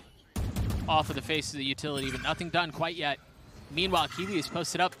exchanged off of the face of the utility, but nothing done quite yet. Meanwhile, Kiwi is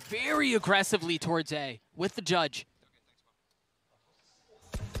posted up very aggressively towards A with the judge.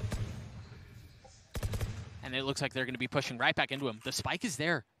 And it looks like they're going to be pushing right back into him. The spike is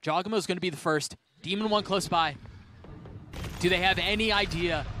there. Jogamo is going to be the first. Demon 1 close by. Do they have any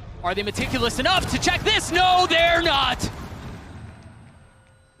idea? Are they meticulous enough to check this? No, they're not.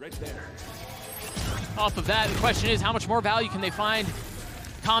 Right there. Off of that, the question is, how much more value can they find?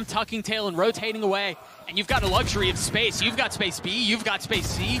 Calm tucking tail and rotating away. And you've got a luxury of space. You've got space B, you've got space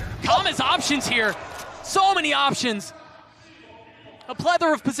C. Calm has options here. So many options. A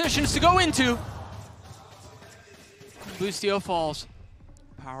plethora of positions to go into. Busio falls.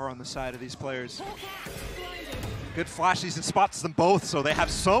 Power on the side of these players. Good flashes and spots them both, so they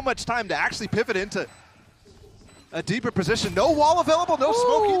have so much time to actually pivot into a deeper position. No wall available, no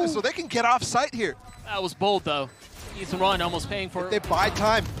smoke either, so they can get off site here. That was bold, though. Ethan Run almost paying for it. They buy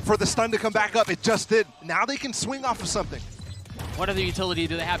time for the stun to come back up. It just did. Now they can swing off of something. What other utility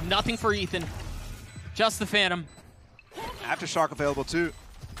do they have? Nothing for Ethan. Just the Phantom. Aftershock available, too.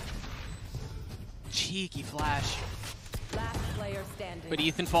 Cheeky flash. Last player standing. But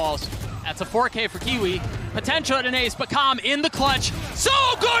Ethan falls. That's a 4K for Kiwi. Potential at an ace, but Calm in the clutch. So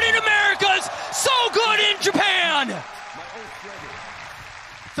good in Americas! So good in Japan!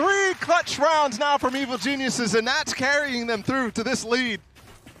 3 clutch rounds now from Evil Geniuses, and that's carrying them through to this lead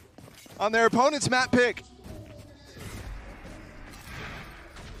on their opponent's map pick.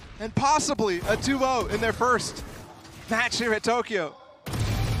 And possibly a 2-0 in their first match here at Tokyo.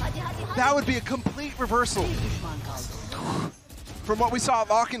 That would be a complete reversal from what we saw at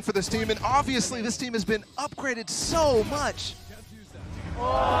Lock-In for this team, and obviously this team has been upgraded so much.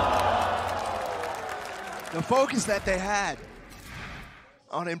 The focus that they had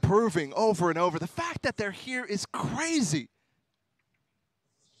on improving over and over, the fact that they're here is crazy.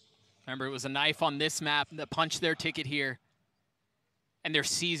 Remember, it was a knife on this map that punched their ticket here, and they're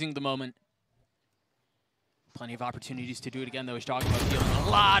seizing the moment. Plenty of opportunities to do it again, though, as Jogamo feeling a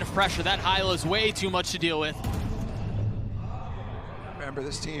lot of pressure. That high-low is way too much to deal with. Remember,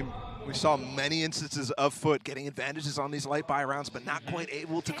 this team, we saw many instances of FUT getting advantages on these light buy rounds, but not quite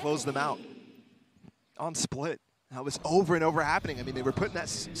able to close them out on split. That was over and over happening. I mean, they were put in that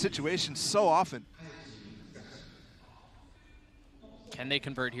situation so often. Can they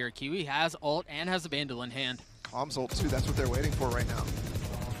convert here? Kiwi has ult and has a Bandle in hand. Calm's ult too, that's what they're waiting for right now.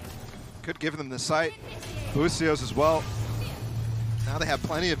 Could give them the sight. Busio's as well. Now they have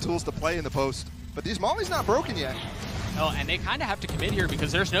plenty of tools to play in the post. But these Molly's not broken yet. Oh, and they kind of have to commit here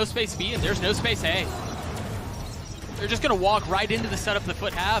because there's no space B and there's no space A. They're just going to walk right into the setup the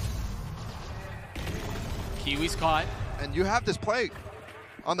FUT have. Kiwi's caught. And you have this play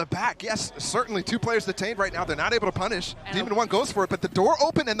on the back. Yes, certainly 2 players detained right now. They're not able to punish. And Demon 1 goes for it, but the door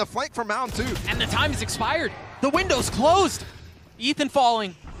open and the flank from Mound too. And the time has expired. The window's closed. Ethan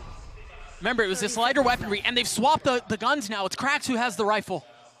falling. Remember, it was this lighter weaponry, and they've swapped the guns now. It's Krax who has the rifle.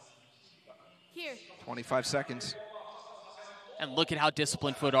 Here. 25 seconds. And look at how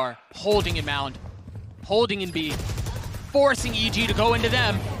disciplined FUT are. Holding in Mound. Holding in B. Forcing EG to go into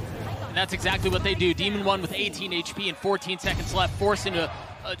them. And that's exactly what they do. Demon 1 with 18 HP and 14 seconds left, forced into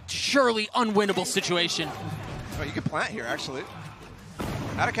a surely unwinnable situation. Oh, you can plant here, actually.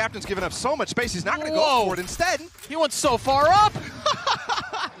 Ada Captain's given up so much space, he's not going to go for it. Instead, he went so far up.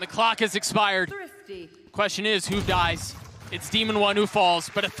 And the clock has expired. Thrifty. Question is, who dies? It's Demon 1 who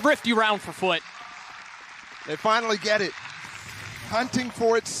falls, but a thrifty round for FUT. they finally get it. Hunting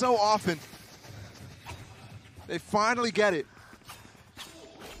for it so often. They finally get it.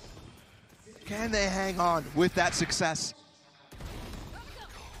 Can they hang on with that success?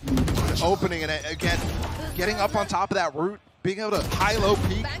 Opening and again, getting up on top of that root, being able to high-low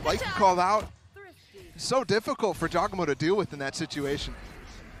peek, like you called out. So difficult for Jogamo to deal with in that situation.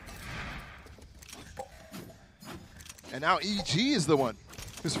 And now EG is the one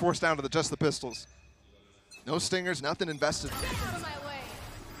who's forced down to just the pistols. No stingers, nothing invested.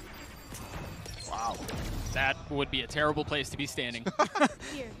 Wow. That would be a terrible place to be standing.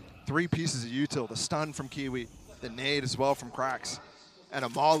 3 pieces of util, the stun from Kiwi, the nade as well from Krax, and a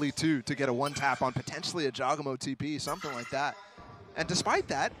molly too to get a 1-tap on potentially a Jogamo TP, something like that. And despite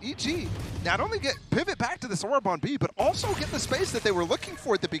that, EG not only pivot back to this orb on B, but also get the space that they were looking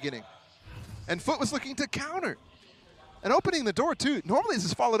for at the beginning. And FUT was looking to counter. And opening the door, too. Normally, this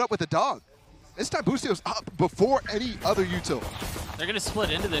is followed up with a dog. This time, Boostio's up before any other util. They're going to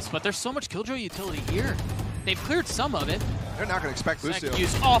split into this, but there's so much Killjoy utility here. They've cleared some of it. They're not going to expect Boostio.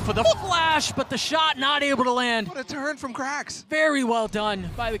 Use off of the flash, but the shot not able to land. What a turn from Krax. Very well done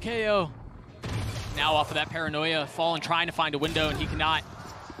by the KO. Now off of that paranoia, Fallen trying to find a window, and he cannot.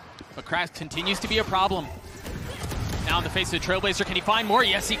 But Krax continues to be a problem. Now in the face of the Trailblazer, can he find more?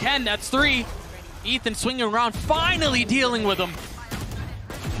 Yes, he can. That's 3. Ethan swinging around, finally dealing with him.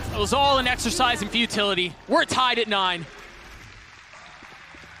 It was all an exercise in futility. We're tied at 9.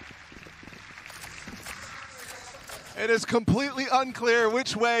 It is completely unclear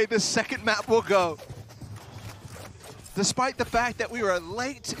which way this second map will go. Despite the fact that we were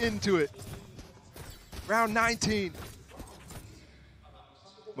late into it. Round 19.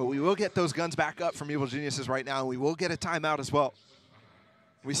 But we will get those guns back up from Evil Geniuses right now, and we will get a timeout as well.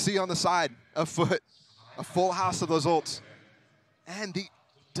 We see on the side of FUT a full house of those ults. And the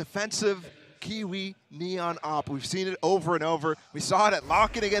defensive Kiwi Neon Op. We've seen it over and over. We saw it at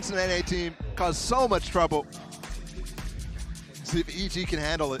Lock-In against an NA team. Caused so much trouble. See if EG can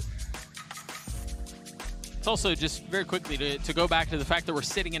handle it. It's also just very quickly to go back to the fact that we're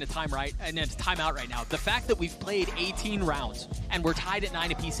sitting in a timeout right now. The fact that we've played 18 rounds and we're tied at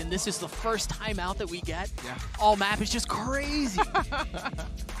 9 apiece, and this is the first timeout that we get all map is just crazy.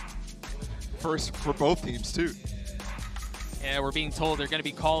 First for both teams too. Yeah, we're being told they're going to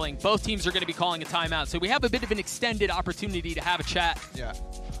be calling, both teams are going to be calling a timeout. So we have a bit of an extended opportunity to have a chat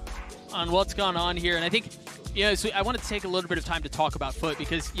on what's gone on here. And I think, so I want to take a little bit of time to talk about FUT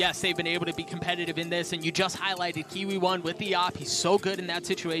because, yes, they've been able to be competitive in this, and you just highlighted Kiwi 1 with the op. He's so good in that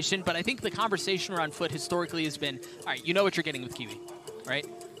situation, but I think the conversation around FUT historically has been, all right, you know what you're getting with Kiwi, right?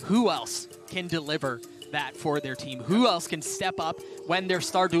 Who else can deliver that for their team? Who else can step up when their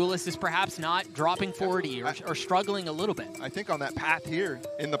star duelist is perhaps not dropping 40 or struggling a little bit? I think on that path here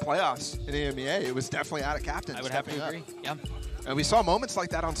in the playoffs in EMEA, it was definitely out of captain. I would have to agree, yeah. And we saw moments like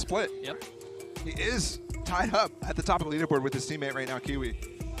that on Split. Yep. He is tied up at the top of the leaderboard with his teammate right now, Kiwi.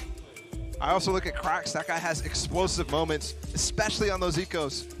 I also look at Krax. That guy has explosive moments, especially on those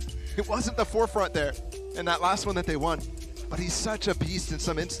ecos. It wasn't the forefront there in that last one that they won, but he's such a beast in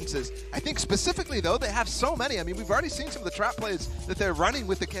some instances. I think specifically, though, they have so many. I mean, we've already seen some of the trap plays that they're running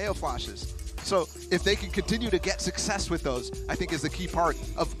with the KO flashes. So if they can continue to get success with those, I think is the key part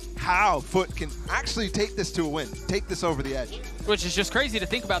of how FUT can actually take this to a win, take this over the edge. Which is just crazy to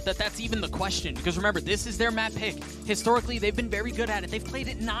think about that that's even the question, because remember, this is their map pick. Historically, they've been very good at it. They've played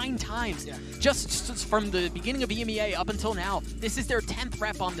it 9 times. Yeah. Just from the beginning of EMEA up until now, this is their 10th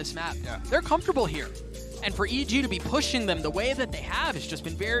rep on this map. Yeah. They're comfortable here. And for EG to be pushing them the way that they have has just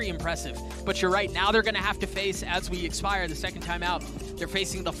been very impressive. But you're right, now they're going to have to face, as we expire the second time out, they're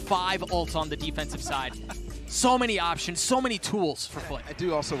facing the 5 ults on the defensive side. So many options, so many tools for FUT. I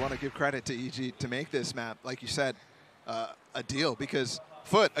do also want to give credit to EG to make this map, like you said, a deal, because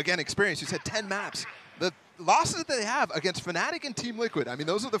FUT, again, experience, you said 10 maps. The losses that they have against Fnatic and Team Liquid, I mean,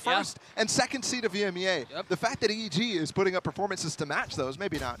 those are the first and second seed of EMEA. Yep. The fact that EG is putting up performances to match those,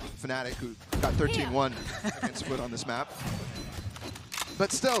 maybe not Fnatic, who got 13-1 against FUT on this map.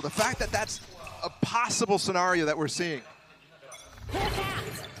 But still, the fact that that's a possible scenario that we're seeing.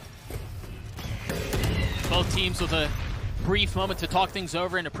 Both teams with a brief moment to talk things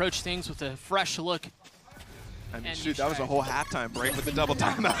over and approach things with a fresh look. I mean, shoot, that was a whole halftime break with the double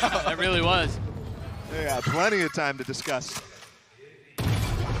timeout. That really was. Yeah, plenty of time to discuss.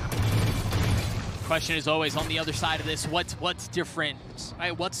 Question is always on the other side of this, what's different,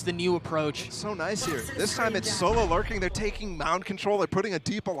 right? What's the new approach? It's so nice here. This time it's solo lurking. They're taking mound control. They're putting a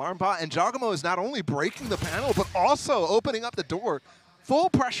deep alarm bot, and Jogamo is not only breaking the panel, but also opening up the door. Full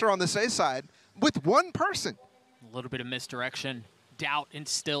pressure on this A side with one person. A little bit of misdirection, doubt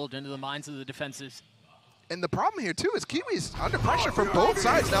instilled into the minds of the defenses. And the problem here, too, is Kiwi's under pressure from both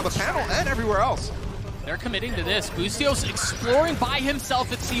sides, now the panel and everywhere else. They're committing to this. Boostio's exploring by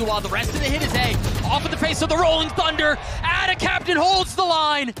himself at C while the rest of the hit is A. Off in the face of the Rolling Thunder. Ada Captain holds the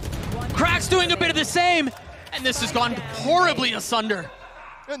line. Krax doing a bit of the same. And this has gone horribly asunder.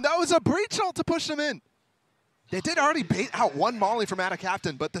 And that was a breach ult to push them in. They did already bait out one Molly from Ada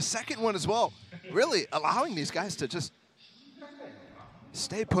Captain, but the second one as well, really allowing these guys to just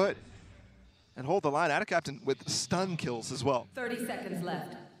stay put and hold the line. Ada Captain with stun kills as well. 30 seconds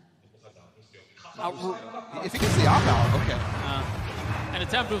left. If he gets the op-out, okay. An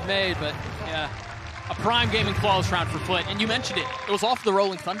attempt was made, but yeah. A prime gaming flawless round for FUT. And you mentioned it. It was off the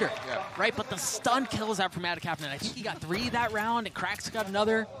Rolling Thunder, right? But the stun kills out from Ada Captain. I think he got 3 that round, and Krax got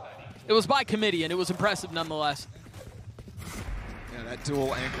another. It was by committee, and it was impressive nonetheless. Yeah, that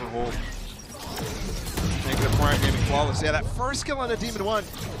dual anchor hold. Looking at Prime Gaming Flawless. Yeah, that first kill on a Demon 1.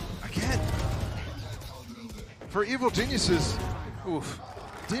 Again, for Evil Geniuses, oof.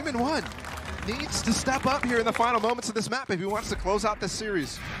 Demon 1 needs to step up here in the final moments of this map if he wants to close out this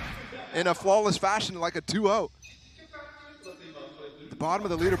series in a flawless fashion like a 2-0. The bottom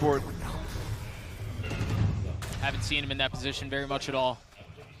of the leaderboard. Haven't seen him in that position very much at all.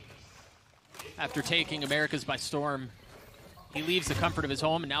 After taking Americas by storm, he leaves the comfort of his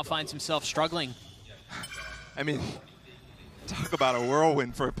home and now finds himself struggling. I mean, talk about a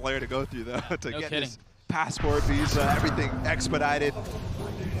whirlwind for a player to go through, though, to get his passport, visa, everything expedited.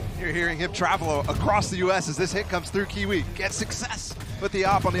 You're hearing him travel across the U.S. as this hit comes through Kiwi. Get success with the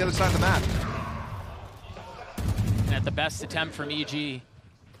op on the other side of the map. And at the best attempt from EG,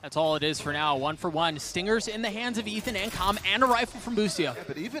 that's all it is for now. 1 for 1. Stingers in the hands of Ethan and Com, and a rifle from Boostio. Yeah,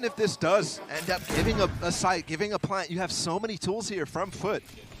 but even if this does end up giving a site, giving a plant, you have so many tools here from FUT.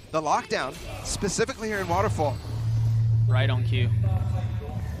 The lockdown, specifically here in Waterfall. Right on cue.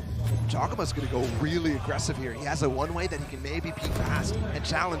 Giacomo's going to go really aggressive here. He has a one-way that he can maybe peek past and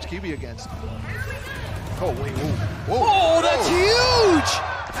challenge Kiwi against. Oh, wait, whoa. Whoa, oh, that's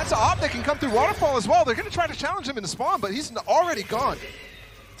huge! That's an op that can come through Waterfall as well. They're going to try to challenge him in the spawn, but he's already gone.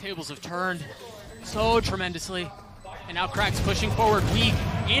 Tables have turned so tremendously. And now Crack's pushing forward, weak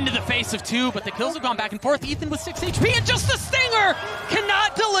into the face of 2, but the kills have gone back and forth. Ethan with 6 HP and just the Stinger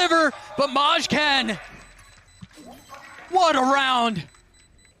cannot deliver, but Maj can. What a round.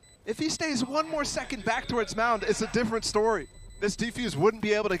 If he stays 1 more second back towards Mound, it's a different story. This defuse wouldn't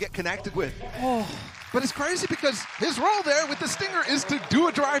be able to get connected with. Oh. But it's crazy because his role there with the Stinger is to do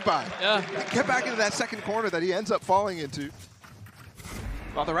a drive-by. Yeah. Get back into that second corner that he ends up falling into,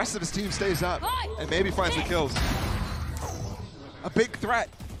 while the rest of his team stays up and maybe finds the kills. A big threat.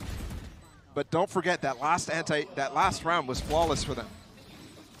 But don't forget that last round was flawless for them.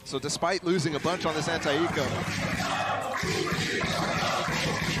 So despite losing a bunch on this anti-eco,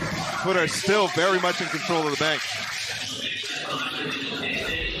 FUT are still very much in control of the bank.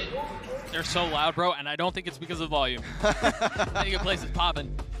 They're so loud, bro, and I don't think it's because of volume. I think the place is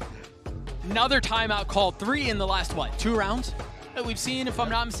popping. Another timeout called, 3 in the last, 2 rounds? That we've seen, if I'm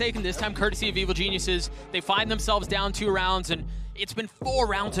not mistaken, this time courtesy of Evil Geniuses. They find themselves down 2 rounds, and it's been 4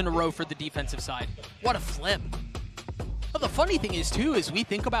 rounds in a row for the defensive side. What a flip. But the funny thing is, too, is we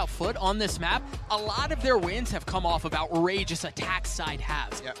think about FUT on this map, a lot of their wins have come off of outrageous attack side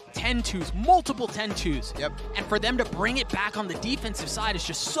halves. 10-2s, multiple 10-2s. And for them to bring it back on the defensive side is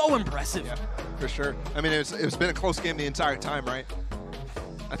just so impressive. Yeah, for sure. I mean, it's been a close game the entire time, right?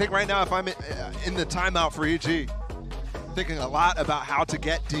 I think right now, if I'm in the timeout for EG, thinking a lot about how to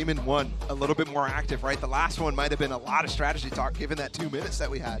get Demon 1 a little bit more active, right? The last one might have been a lot of strategy talk given that 2 minutes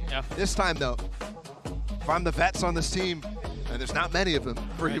that we had. This time, though, if I'm the vets on this team, and there's not many of them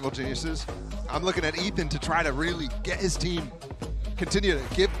for Evil Geniuses, I'm looking at Ethan to try to really get his team, continue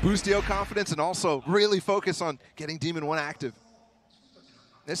to give Boostio confidence, and also really focus on getting Demon 1 active.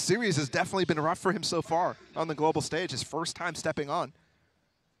 This series has definitely been rough for him so far on the global stage, his first time stepping on.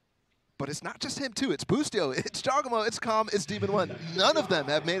 But it's not just him, too. It's Boostio, it's Giacomo, it's Com, it's Demon 1. None of them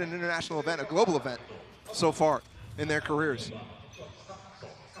have made an international event, a global event, so far in their careers.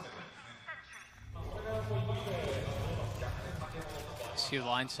 See the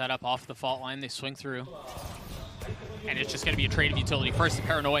line set up off the fault line. They swing through. And it's just going to be a trade of utility. First the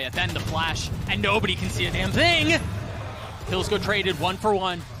Paranoia, then the Flash, and nobody can see a damn thing. Kills go traded 1 for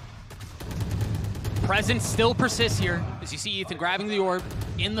 1. Presence still persists here as you see Ethan grabbing the orb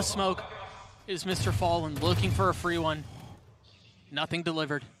in the smoke. Is Mr. Fallen looking for a free one? Nothing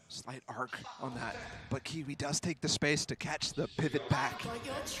delivered. Slight arc on that, but Kiwi does take the space to catch the pivot back.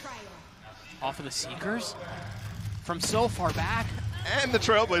 Off of the Seekers? From so far back. And the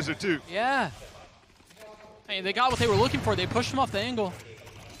Trailblazer, too. Yeah. Hey, they got what they were looking for. They pushed him off the angle.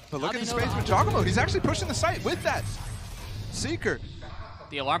 But look at the space with Giacomo. He's actually pushing the site with that Seeker.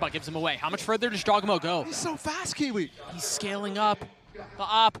 The alarm bot gives him away. How much further does Giacomo go? He's so fast, Kiwi. He's scaling up. The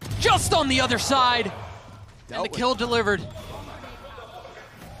op just on the other side. And the kill delivered.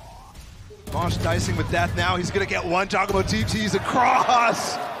 Mosh dicing with death now. He's going to get one. Giacomo TT's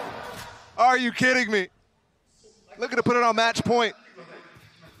across. Are you kidding me? Looking to put it on match point.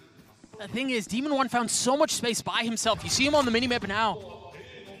 The thing is, Demon 1 found so much space by himself. You see him on the minimap now.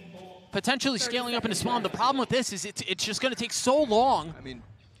 Potentially scaling up into spawn. The problem with this is it's just going to take so long. I mean,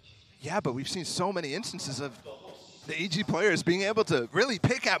 yeah, but we've seen so many instances of the EG players being able to really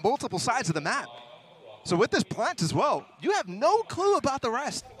pick at multiple sides of the map. So with this plant as well, you have no clue about the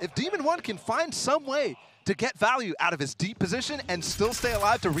rest. If Demon 1 can find some way to get value out of his deep position and still stay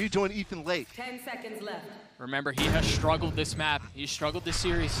alive to rejoin Ethan late. 10 seconds left. Remember, he has struggled this map. He's struggled this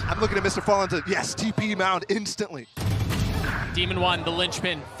series. I'm looking at Mr. Fallen to, yes, TP mound instantly. Demon 1, the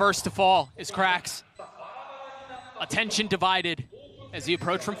linchpin, first to fall is Cracks. Attention divided as the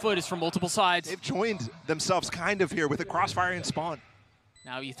approach from FUT is from multiple sides. They've joined themselves kind of here with a crossfire and spawn.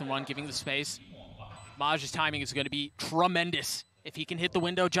 Now Ethan 1 giving the space. Maj's timing is going to be tremendous if he can hit the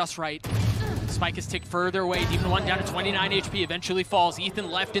window just right. Spike is ticked further away. Demon 1 down to 29 HP, eventually falls. Ethan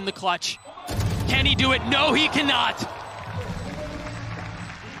left in the clutch. Can he do it? No, he cannot.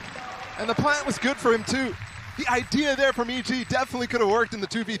 And the plant was good for him too. The idea there from EG definitely could have worked in the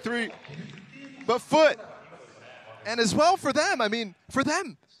 2v3. But FUT, and as well for them, I mean, for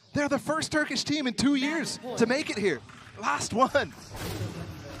them, they're the first Turkish team in 2 years to make it here. Last one.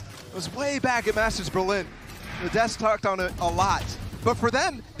 It was way back at Masters Berlin. The desk talked on it a lot. But for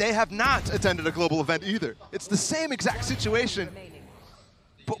them, they have not attended a global event either. It's the same exact situation,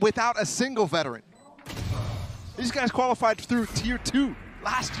 but without a single veteran. These guys qualified through Tier 2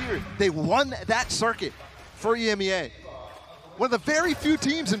 last year. They won that circuit for EMEA. One of the very few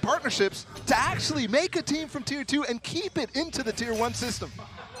teams in partnerships to actually make a team from Tier 2 and keep it into the Tier 1 system.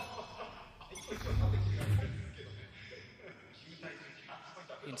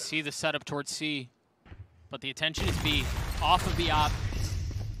 You can see the setup towards C, but the attention is B, off of the op.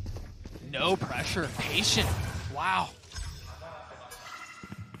 No pressure, patient, wow.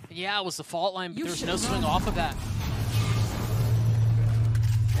 Yeah, it was the fault line, but there's no swing off of that.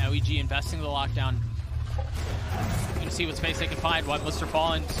 Now EG investing in the lockdown. You can see what space they can find while Mr.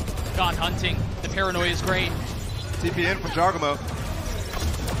 Fallen's gone hunting. The paranoia is great. TP in from Giacomo.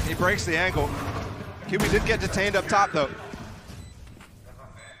 He breaks the angle. Kiwi did get detained up top though.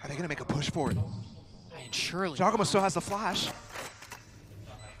 Are they gonna make a push for it? And surely. Giacomo still has the flash.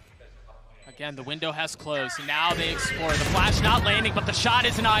 Again, the window has closed, and now they explore. The flash not landing, but the shot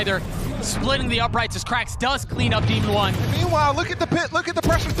isn't either. Splitting the uprights as Cracks does clean up Demon 1. And meanwhile, look at the pit, look at the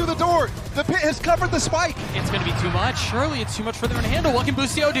pressure through the door. The pit has covered the spike. It's gonna be too much. Surely it's too much for them to handle. What can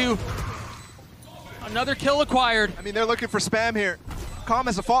Boostio do? Another kill acquired. I mean, they're looking for spam here. Calm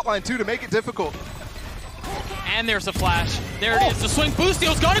has a fault line too to make it difficult. And there's a flash. There it is, the swing.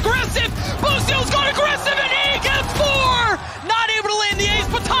 Boostio's gone aggressive! Boostio's gone aggressive, and he gets 4! Not able to land the ace,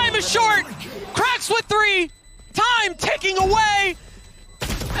 but time is short. Cracks with 3. Time ticking away.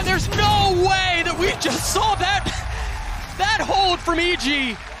 And there's no way that we just saw that hold from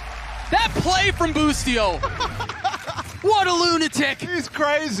EG. That play from Boostio. What a lunatic. He's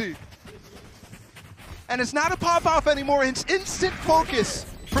crazy. And it's not a pop-off anymore, it's instant focus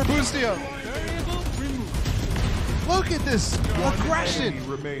for Boostio. Look at this aggression.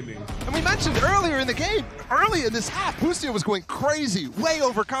 And we mentioned earlier in the game, early in this half, Boostio was going crazy, way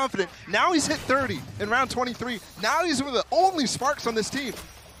overconfident. Now he's hit 30 in round 23. Now he's one of the only sparks on this team.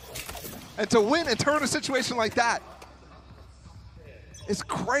 And to win and turn a situation like that is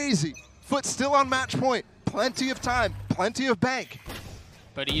crazy. FUT still on match point, plenty of time, plenty of bank.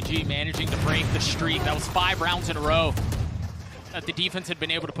 But EG managing to break the streak. That was 5 rounds in a row that the defense had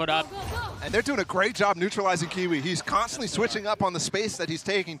been able to put up. And they're doing a great job neutralizing Kiwi. He's constantly switching up on the space that he's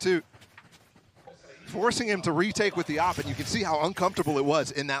taking too, forcing him to retake with the op, and you can see how uncomfortable it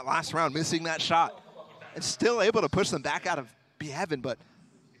was in that last round, missing that shot, and still able to push them back out of B-Heaven. But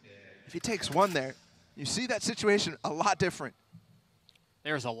if he takes one there, you see that situation a lot different.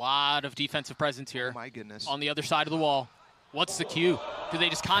 There's a lot of defensive presence here. Oh my goodness. On the other side of the wall. What's the cue? Do they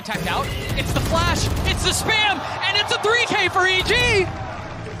just contact out? It's the flash, it's the spam, and it's a 3K for EG!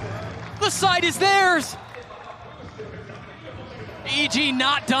 The site is theirs! EG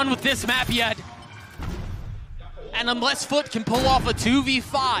not done with this map yet. And unless FUT can pull off a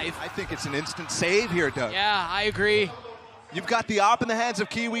 2v5. I think it's an instant save here, Doug. Yeah, I agree. You've got the op in the hands of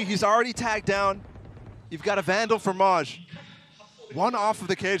Kiwi. He's already tagged down. You've got a Vandal for Maj. One off of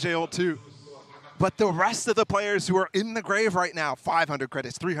the KJ ult too. But the rest of the players who are in the grave right now, 500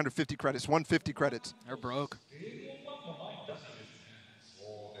 credits, 350 credits, 150 credits. They're broke.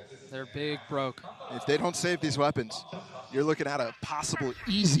 They're big broke. If they don't save these weapons, you're looking at a possible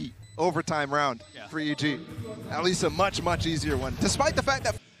easy overtime round for EG. At least a much, much easier one. Despite the fact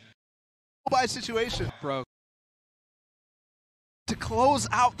that by situation. Broke. To close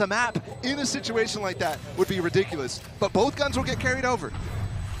out the map in a situation like that would be ridiculous. But both guns will get carried over.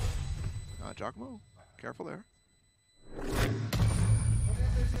 Giacomo, careful there.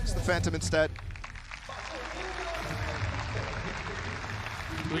 It's the Phantom instead.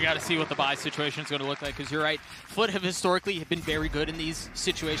 We got to see what the buy situation is going to look like, because you're right. FUT have historically been very good in these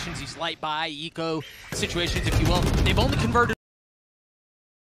situations, these light buy, eco situations, if you will. They've only converted,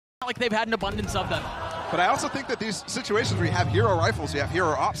 not like they've had an abundance of them. But I also think that these situations where you have hero rifles, you have hero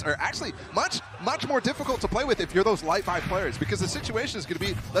ops, are actually much more difficult to play with if you're those light vibe players, because the situation is going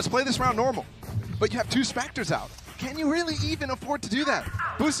to be, let's play this round normal. But you have 2 Spectres out. Can you really even afford to do that?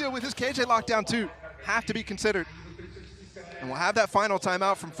 Boostio with his KJ lockdown too, have to be considered. And we'll have that final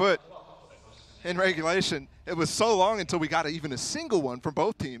timeout from FUT in regulation. It was so long until we got even a single one from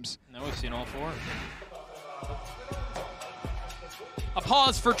both teams. Now we've seen all 4. A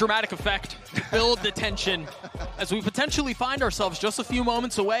pause for dramatic effect to build the tension as we potentially find ourselves just a few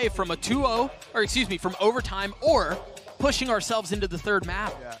moments away from a 2-0, or excuse me, from overtime, or pushing ourselves into the 3rd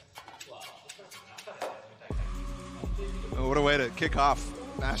map. Yeah. Oh, what a way to kick off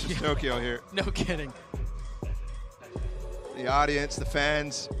Masters Tokyo here. No kidding. The audience, the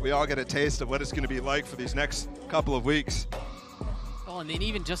fans, we all get a taste of what it's going to be like for these next couple of weeks. Oh, and then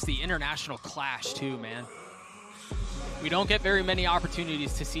even just the international clash too, man. We don't get very many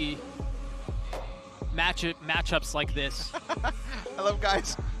opportunities to see matchups like this. I love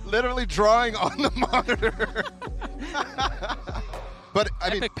guys literally drawing on the monitor. But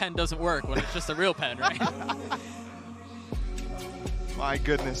I mean, Epic pen doesn't work when it's just a real pen, right? My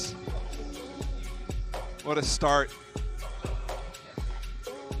goodness. What a start.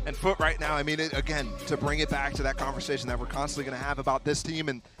 And FUT right now, I mean, again, to bring it back to that conversation that we're constantly going to have about this team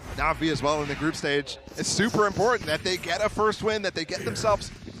and Navi as well in the group stage, it's super important that they get a first win, that they get themselves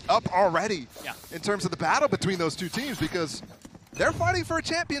up already in terms of the battle between those 2 teams, because they're fighting for a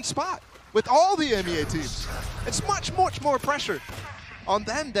champion spot with all the MEA teams. It's much more pressure on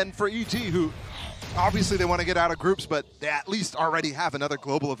them than for EG, who obviously they want to get out of groups, but they at least already have another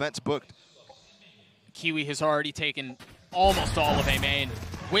global events booked. Kiwi has already taken almost all of A main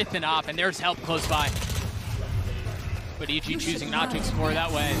with an op, and there's help close by. But EG choosing not to explore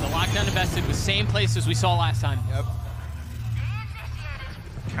that way. The lockdown invested was same place as we saw last time. Yep.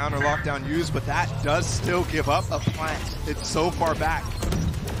 Counter lockdown used, but that does still give up a plant. It's so far back.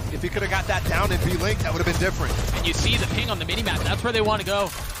 If he could have got that down in B-Link, that would have been different. And you see the ping on the minimap. That's where they want to go.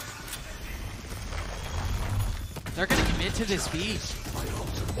 They're going to commit to this B.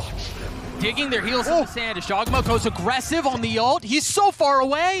 Digging their heels in the sand as Jogmo goes aggressive on the ult. He's so far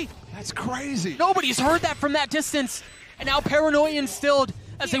away. That's crazy. Nobody's heard that from that distance. And now paranoia instilled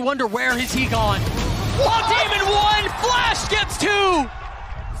as they wonder where has he gone. Oh, Demon 1! Flash gets 2!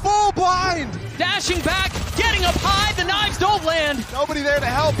 Full blind! Dashing back, getting up high, the knives don't land. Nobody there to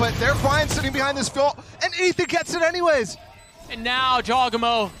help, but they're fine sitting behind this field, and Ethan gets it anyways. And now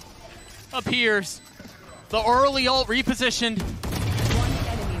Jogmo appears. The early ult repositioned.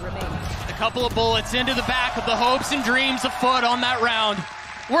 A couple of bullets into the back of the hopes and dreams of FUT on that round.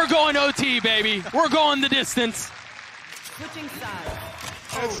 We're going OT, baby. We're going the distance. Switching sides.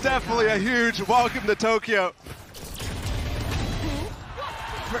 It's definitely a huge welcome to Tokyo.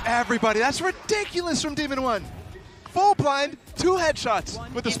 For everybody. That's ridiculous from Demon 1. Full blind, 2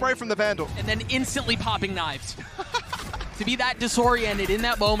 headshots with the spray from the Vandal. And then instantly popping knives. To be that disoriented in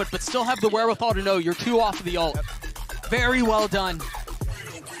that moment, but still have the wherewithal to know you're 2 off of the ult. Very well done.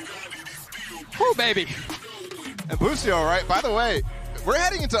 Woo, baby. And Boostio, right? By the way, we're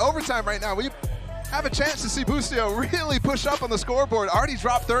heading into overtime right now. We have a chance to see Boostio really push up on the scoreboard. Already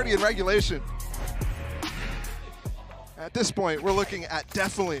dropped 30 in regulation. At this point, we're looking at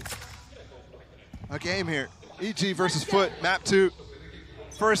definitely a game here. EG versus FUT, map 2.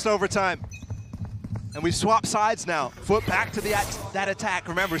 First overtime. And we swap sides now. FUT back to that attack.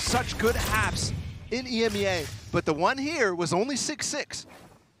 Remember, such good apps in EMEA, but the one here was only 6-6.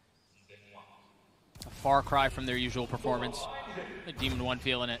 A far cry from their usual performance. The Demon 1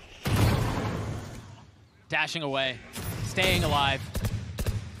 feeling it. Dashing away, staying alive.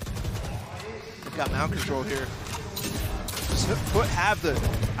 They've got mount control here. FUT have the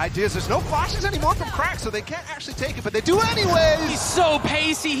ideas. There's no flashes anymore from Cracks, so they can't actually take it, but they do anyways. He's so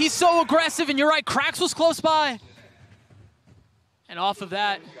pacey, he's so aggressive, and you're right, Cracks was close by. And off of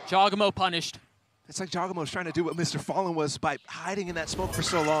that, Jogmo punished. It's like Jogmo's trying to do what Mr. Fallen was by hiding in that smoke for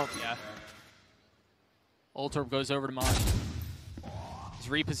so long. Yeah. Ultorb goes over to Mon. He's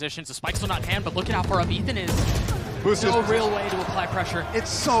repositions, the spike's still not in hand, but look at how far up Ethan is. No real way to apply pressure. It's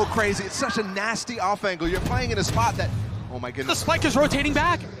so crazy. It's such a nasty off angle. You're playing in a spot that, oh my goodness. The spike is rotating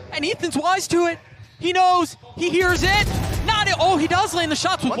back, and Ethan's wise to it. He knows, he hears it. Not it. Oh, he does land the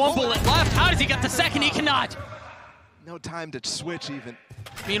shots with one bullet left. How does he get the second? He cannot. No time to switch even.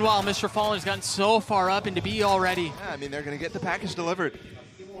 Meanwhile, Mr. Fallen has gotten so far up into B already. Yeah, I mean, they're going to get the package delivered.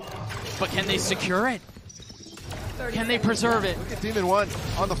 But can they secure it? Can they preserve it? Look at Demon 1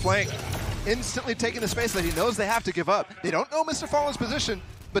 on the flank, instantly taking the space that he knows they have to give up. They don't know Mr. Fallen's position,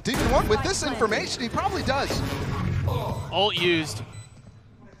 but Demon 1, with this information, he probably does. Ult used.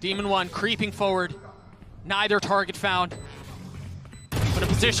 Demon 1 creeping forward. Neither target found. But a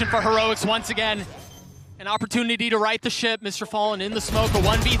position for HyperX once again. An opportunity to right the ship. Mr. Fallen in the smoke, a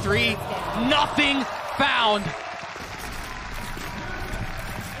 1v3. Nothing found.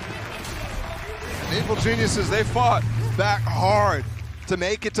 Evil Geniuses, they fought back hard to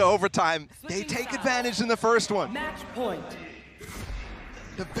make it to overtime. They take advantage in the first one. Match point.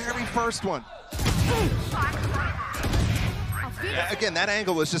 The very first one. Yeah, again, that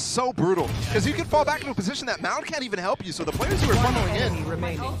angle was just so brutal because you can fall back into a position that Mound can't even help you. So the players who are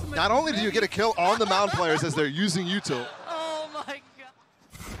funneling in, not only do you get a kill on the Mound players as they're using util. Oh my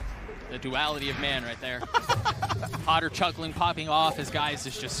god. The duality of man right there. Potter chuckling, popping off as guys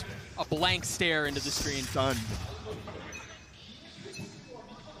is just a blank stare into the screen. Done.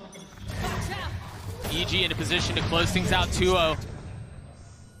 EG in a position to close things out 2-0.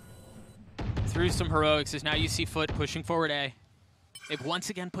 Through some heroics as now you see FUT pushing forward A. They've once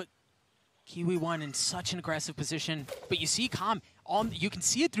again put Kiwi 1 in such an aggressive position, but you see Calm, you can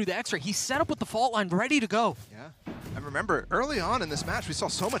see it through the X-ray. He's set up with the fault line, ready to go. Yeah, and remember, early on in this match, we saw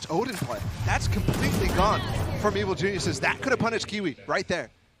so much Odin play. That's completely gone from Evil Geniuses. That could have punished Kiwi right there.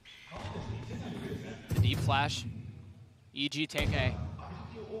 The deep flash. EG take A.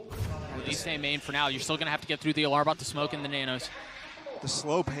 At least stay main for now. You're still going to have to get through the alarm bot, the smoke, and the nanos. The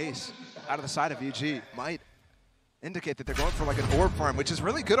slow pace out of the side of EG might indicate that they're going for like an orb farm, which is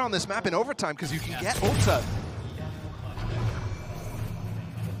really good on this map in overtime because you can get ulta.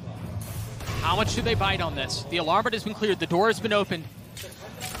 How much do they bite on this? The alarm bot has been cleared. The door has been opened.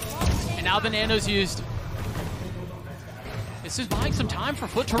 And now the nano's used. This is buying some time for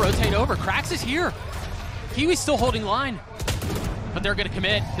FUT to rotate over. Krax is here. Kiwi's still holding line. But they're going to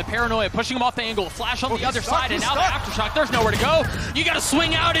commit. The paranoia pushing him off the angle. Flash on the other side, and now the aftershock. There's nowhere to go. You got to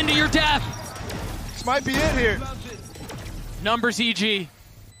swing out into your death. This might be it here. Numbers EG.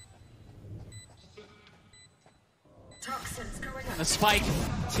 The spike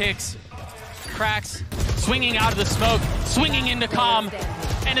ticks. Cracks. Swinging out of the smoke. Swinging into Calm.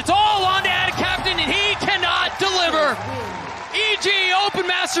 And it's all on to Ad Captain, and he cannot deliver. EG Open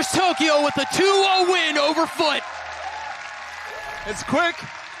Masters Tokyo with a 2-0 win over FUT. It's quick,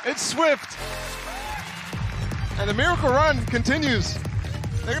 it's swift, and the miracle run continues.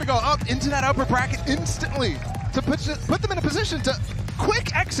 They're gonna go up into that upper bracket instantly to put them in a position to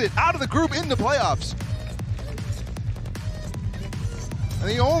quick exit out of the group into playoffs. And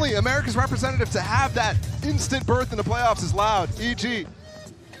the only America's representative to have that instant berth in the playoffs is Loud, EG,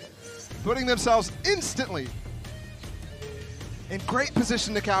 putting themselves instantly in great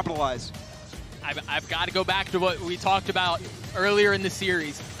position to capitalize. I've got to go back to what we talked about earlier in the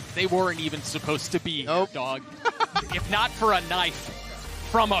series. They weren't even supposed to be here, dog. If not for a knife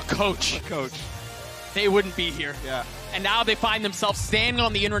from a coach, they wouldn't be here. Yeah. And now they find themselves standing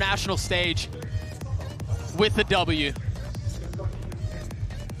on the international stage with a W.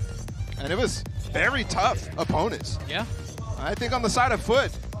 And it was very tough opponents. Yeah. I think on the side of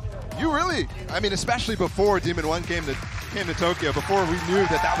FUT, you really, I mean, especially before Demon 1 came to Tokyo, before we knew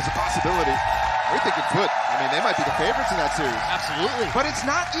that that was a possibility, we're thinking FUT. I mean, they might be the favorites in that series. Absolutely. But it's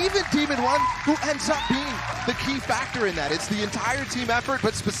not even Demon 1 who ends up being the key factor in that. It's the entire team effort,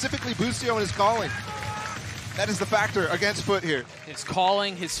 but specifically Boostio and his calling. That is the factor against FUT here. His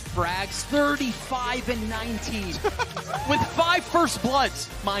calling, his frags, 35 and 19. With 5 first bloods,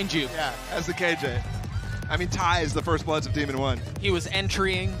 mind you. Yeah, as the KJ. I mean, Ty is the first bloods of Demon 1. He was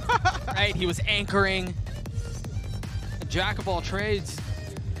entering, right? He was anchoring. A jack of all trades.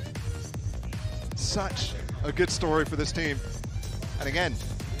 Such a good story for this team. And again,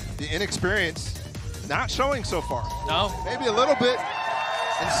 the inexperience not showing so far. No. Maybe a little bit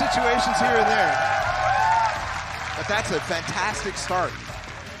in situations here and there. But that's a fantastic start.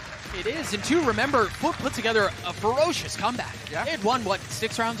 It is, and two, remember, FUT put together a ferocious comeback. Yeah. They had won, what,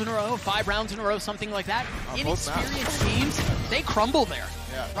 6 rounds in a row, 5 rounds in a row, something like that. Inexperienced teams, they crumble there,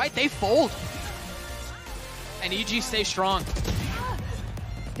 right? They fold. And EG stays strong.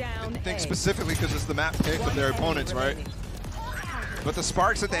 Down I think A. specifically because it's the map pick of their opponents, right? But the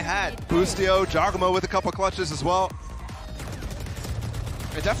sparks that they had, Boostio, Giacomo with a couple clutches as well.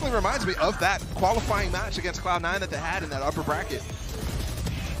 It definitely reminds me of that qualifying match against Cloud9 that they had in that upper bracket,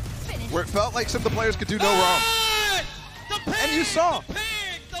 where it felt like some of the players could do no wrong. And you saw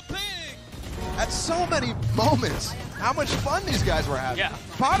at so many moments how much fun these guys were having. Yeah.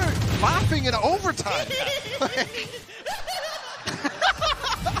 Potter laughing in overtime.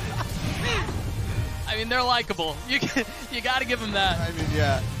 I mean, they're likable. You got to give them that. I mean,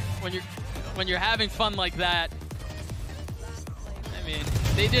 yeah. When you're having fun like that. I mean,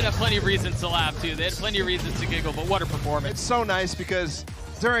 they did have plenty of reasons to laugh too. They had plenty of reasons to giggle, but what a performance. It's so nice because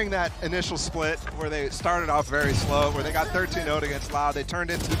during that initial split where they started off very slow, where they got 13-0 against Loud, they turned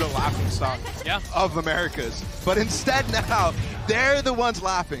into the laughingstock of Americas. But instead now, they're the ones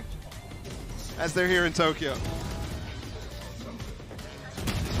laughing as they're here in Tokyo.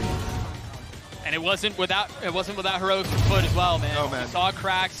 And it wasn't without heroics from FUT as well, man. Oh, man. We saw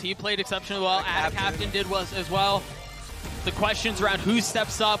cracks. He played exceptionally well. Captain did as well. The questions around who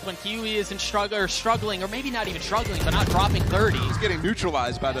steps up when Kiwi isn't struggling, or maybe not even struggling, but not dropping 30. He's getting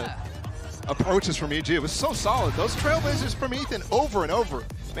neutralized by the approaches from EG. It was so solid. Those trailblazers from Ethan over and over,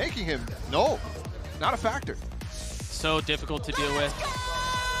 making him not a factor. So difficult to deal with.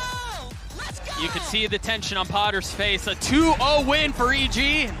 You could see the tension on Potter's face. A 2-0 win for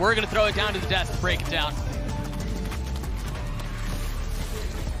EG. We're going to throw it down to the desk to break it down.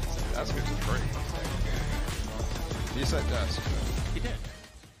 That's good to break. He said desk. He did.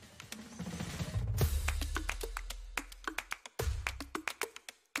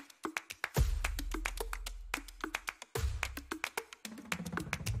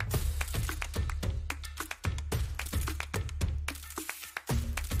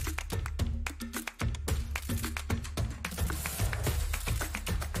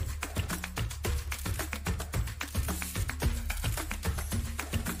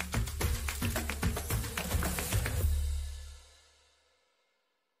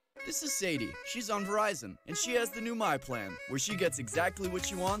 This is Sadie. She's on Verizon, and she has the new My Plan, where she gets exactly what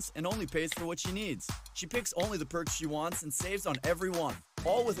she wants and only pays for what she needs. She picks only the perks she wants and saves on every one,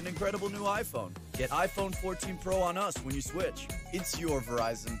 all with an incredible new iPhone. Get iPhone 14 Pro on us when you switch. It's your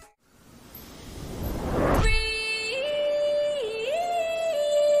Verizon.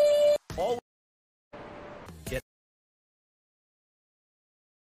 All get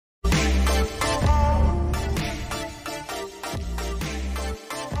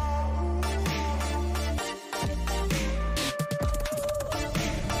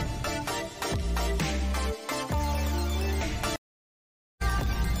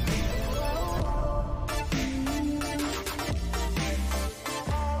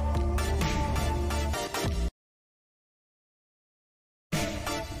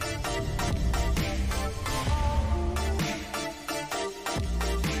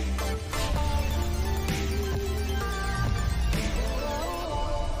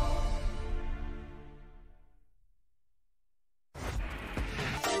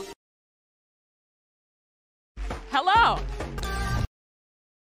Hello.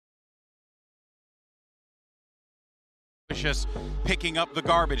 Just picking up the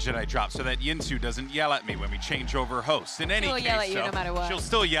garbage that I dropped so that Yinsu doesn't yell at me when we change over hosts. In any She'll case, yell at you no matter what. She'll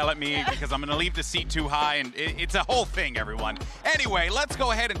still yell at me because I'm going to leave the seat too high, and it's a whole thing, everyone. Anyway, let's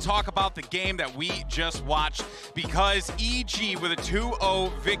go ahead and talk about the game that we just watched, because EG with a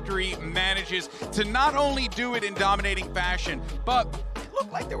 2-0 victory manages to not only do it in dominating fashion, but it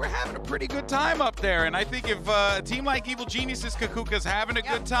looked like they were having a pretty good time up there. And I think if a team like Evil Geniuses Kakuka's having a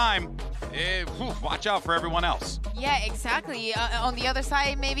good time, watch out for everyone else. Yeah, exactly. On the other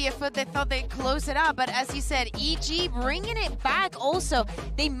side, maybe a FUT, they thought they'd close it out, but as you said, EG bringing it back also.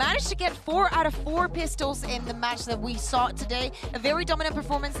 They managed to get 4 out of 4 pistols in the match that we saw today. A very dominant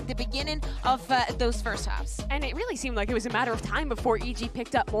performance at the beginning of those first halves. And it really seemed like it was a matter of time before EG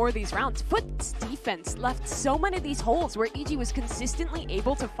picked up more of these rounds. FUT's defense left so many of these holes where EG was consistently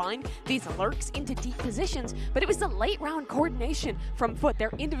able to find these lurks into deep positions, but it was the late round coordination from FUT,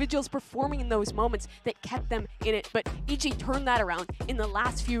 their individuals performing in those moments that kept them in it. But EG turned that around in the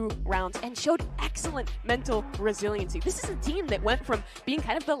last few rounds and showed excellent mental resiliency. This is a team that went from being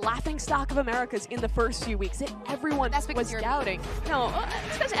kind of the laughingstock of Americas in the first few weeks that everyone was doubting. No,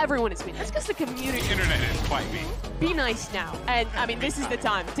 it's because everyone is mean. That's because the community. The internet is quite mean. Be nice now. And I mean, this is the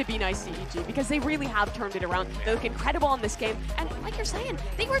time to be nice to EG because they really have turned it around. They look incredible in this game. And like you're saying,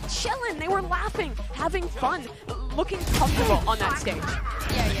 they were chilling, they were laughing, having fun, looking comfortable on that stage.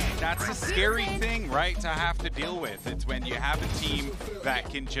 Yeah. That's a scary thing, right, to have to deal with. It's when you have a team that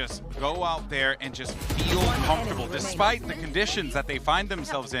can just go out there and just feel comfortable despite the conditions that they find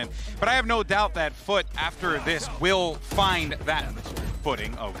themselves in. But I have no doubt that FUT, after this, will find that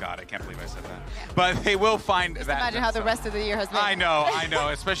footing. Oh God, I can't believe I said that. But they will find that. Imagine how the rest of the year has been. I know,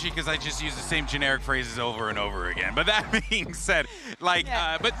 especially because I just use the same generic phrases over and over again. But that being said, like,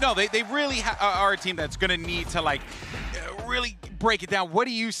 but no, they really are a team that's going to need to, like, really break it down. What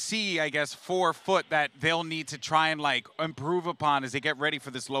do you see, I guess, for FUT that they'll need to try and, like, improve upon as they get ready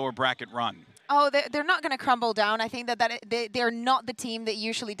for this lower bracket run? Oh, they're not going to crumble down. I think that they're not the team that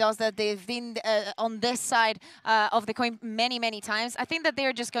usually does that. They've been on this side of the coin many, many times. I think that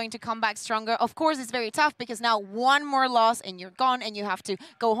they're just going to come back stronger. Of course, it's very tough because now one more loss and you're gone and you have to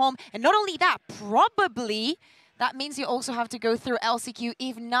go home. And not only that, probably that means you also have to go through LCQ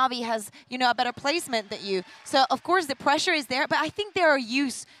if Navi has, you know, a better placement than you. So of course the pressure is there, but I think they are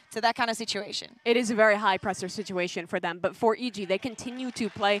used to that kind of situation. It is a very high pressure situation for them, but for EG, they continue to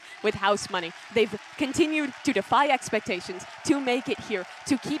play with house money. They've continued to defy expectations, to make it here,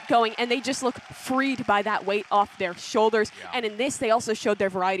 to keep going, and they just look freed by that weight off their shoulders. Yeah. And in this, they also showed their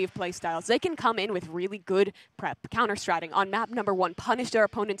variety of play styles. They can come in with really good prep, counter-stratting on map number 1, punish their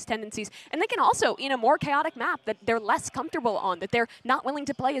opponent's tendencies, and they can also, in a more chaotic map that they're less comfortable on, that they're not willing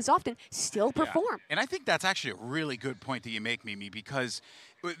to play as often, still perform. Yeah. And I think that's actually a really good point that you make, Mimi, because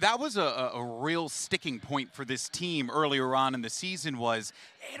that was a real sticking point for this team earlier on in the season was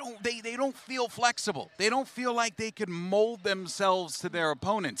they don't feel flexible. They don't feel like they could mold themselves to their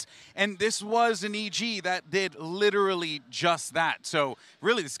opponents. And this was an EG that did literally just that. So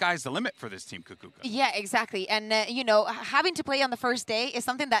really the sky's the limit for this team, Kukuka. Yeah, exactly. And, you know, having to play on the first day is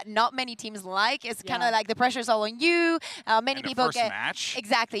something that not many teams like. It's kind of like the pressure's all on you. Many people get... match.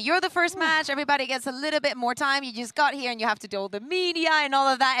 Exactly. You're the first match. Everybody gets a little bit more time. You just got here and you have to do all the media and all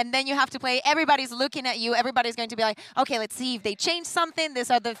of that. And then you have to play. Everybody's looking at you. Everybody's going to be like, okay, let's see if they change something. These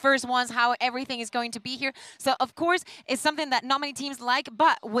are the first ones, how everything is going to be here. So, of course, it's something that not many teams like.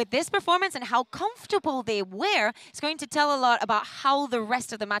 But with this performance and how comfortable they were, it's going to tell a lot about how the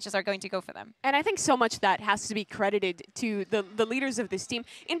rest of the matches are going to go for them. And I think so much that has to be credited to the leaders of this team,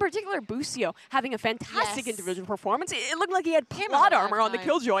 in particular Busio, having a fantastic individual performance. It looked like he had plot armor on the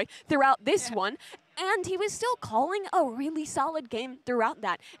Killjoy throughout this one. And he was still calling a really solid game throughout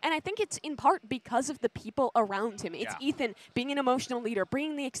that. And I think it's in part because of the people around him. It's Ethan being an emotional leader,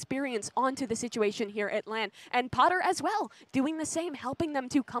 bringing the experience onto the situation here at LAN. And Potter as well, doing the same, helping them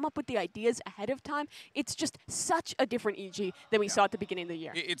to come up with the ideas ahead of time. It's just such a different EG than we saw at the beginning of the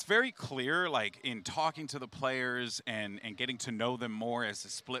year. It's very clear, like, in talking to the players and getting to know them more as the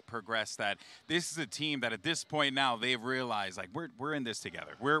split progressed, that this is a team that at this point now they've realized, like, we're in this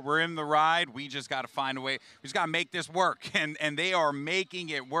together. We're in the ride. We just got to find a way. We just got to make this work, and they are making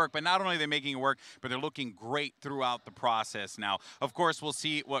it work. But not only are they making it work, but they're looking great throughout the process. Now, of course, we'll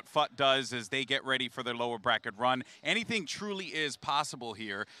see what FUT does as they get ready for their lower bracket run. Anything truly is possible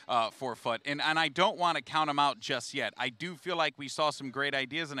here for FUT, and I don't want to count them out just yet. I do feel like we saw some great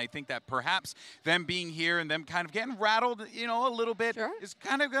ideas, and I think that perhaps them being here and them kind of getting rattled, you know, a little bit is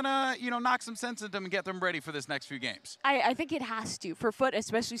kind of gonna, you know, knock some sense into them and get them ready for this next few games. I think it has to for FUT,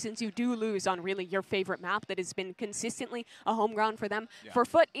 especially since you do lose on really your favorite map that has been consistently a home ground for them. For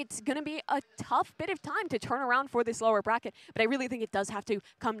FUT, it's going to be a tough bit of time to turn around for this lower bracket, but I really think it does have to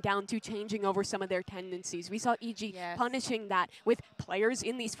come down to changing over some of their tendencies. We saw EG punishing that with players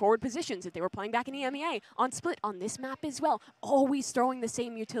in these forward positions that they were playing back in EMEA, on Split, on this map as well, always throwing the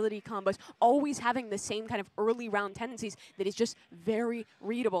same utility combos, always having the same kind of early round tendencies that is just very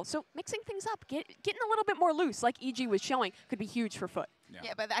readable. So mixing things up, getting a little bit more loose, like EG was showing, could be huge for FUT.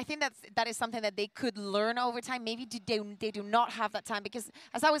 Yeah, but I think that is something that they could learn over time. Maybe they do not have that time, because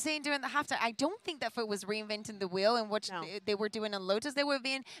as I was saying during the halftime, I don't think that FUT was reinventing the wheel and what they were doing on Lotus. They were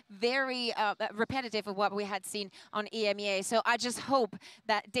being very repetitive of what we had seen on EMEA. So I just hope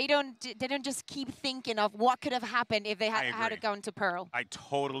that they don't just keep thinking of what could have happened if they had gone to Pearl. I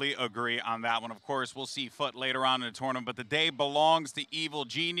totally agree on that one. Of course, we'll see FUT later on in the tournament, but the day belongs to Evil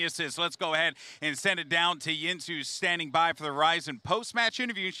Geniuses. So let's go ahead and send it down to Yinsu, who's standing by for the Verizon post-match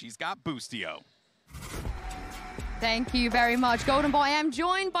interview. She's got Boostio. Thank you very much, Golden Boy. I am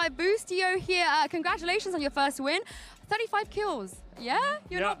joined by Boostio here. Congratulations on your first win. 35 kills. Yeah?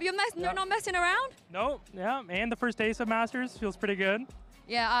 You're not messing around? No, and the first ace of Masters feels pretty good.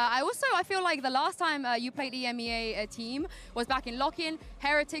 Yeah, I feel like the last time you played EMEA team was back in Lock-In.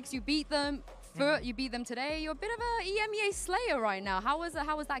 Heretics, you beat them. FUT, you beat them today. You're a bit of an EMEA slayer right now. How was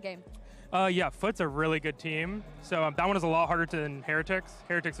that game? Yeah, FUT's a really good team. So that one was a lot harder than Heretics.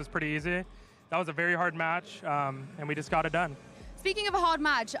 Heretics was pretty easy. That was a very hard match, and we just got it done. Speaking of a hard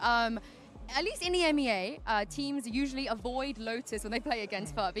match, at least in the EMEA, teams usually avoid Lotus when they play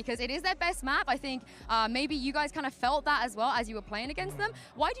against FUT because it is their best map. I think maybe you guys kind of felt that as well as you were playing against them.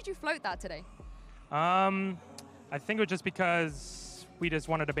 Why did you float that today? I think it was just because we just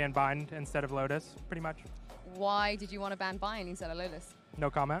wanted to ban Bind instead of Lotus, pretty much. Why did you want to ban Bind instead of Lotus? No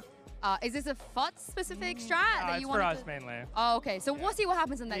comment. Is this a FUT specific strat that you want? It's for us mainly. Oh, okay. So we'll see what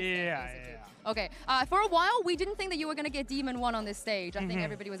happens in the next game. Yeah. Okay. For a while, we didn't think that you were going to get Demon 1 on this stage. I think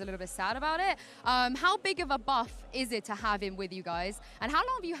everybody was a little bit sad about it. How big of a buff is it to have him with you guys? And how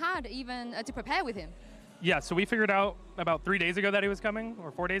long have you had even to prepare with him? Yeah, so we figured out about 3 days ago that he was coming,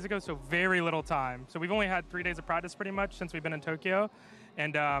 or 4 days ago, so very little time. So we've only had 3 days of practice pretty much since we've been in Tokyo.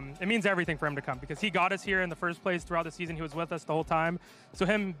 And it means everything for him to come because he got us here in the first place throughout the season. He was with us the whole time. So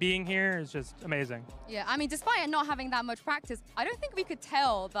him being here is just amazing. Yeah, I mean, despite not having that much practice, I don't think we could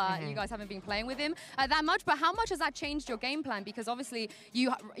tell that you guys haven't been playing with him that much. But how much has that changed your game plan? Because obviously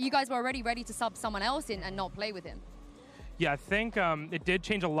you guys were already ready to sub someone else in and not play with him. Yeah, I think it did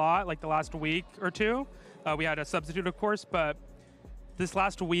change a lot, like the last week or two. We had a substitute, of course, but this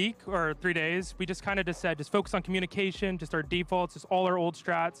last week or 3 days, we just kind of just said, just focus on communication, just our defaults, just all our old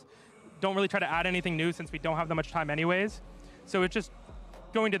strats. Don't really try to add anything new since we don't have that much time anyways. So it's just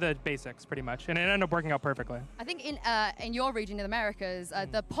going to the basics pretty much, and it ended up working out perfectly. I think in your region, in the Americas,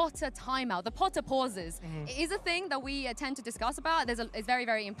 the Potter timeout, the Potter pauses, is a thing that we tend to discuss about. It's very,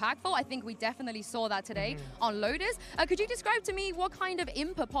 very impactful. I think we definitely saw that today on Lotus. Could you describe to me what kind of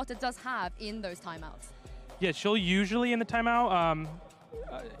input Potter does have in those timeouts? Yeah, she'll usually in the timeout,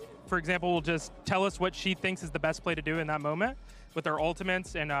 for example, will just tell us what she thinks is the best play to do in that moment with our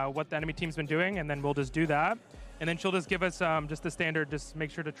ultimates and what the enemy team's been doing, and then we'll just do that. And then she'll just give us just the standard, just make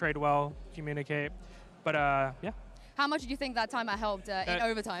sure to trade well, communicate. But yeah. How much do you think that timeout helped in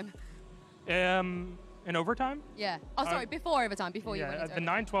overtime? In overtime? Yeah. Oh, sorry, before overtime, before you went into the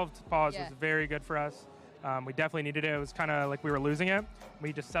 9-12 pause was very good for us. We definitely needed it. It was kind of like we were losing it.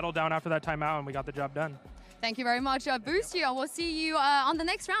 We just settled down after that timeout and we got the job done. Thank you very much, Boostio, and we'll see you on the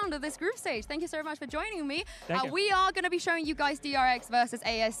next round of this group stage. Thank you so much for joining me. We are going to be showing you guys DRX versus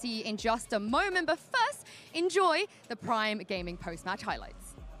ASC in just a moment, but first, enjoy the Prime Gaming post-match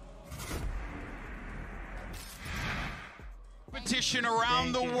highlights. Competition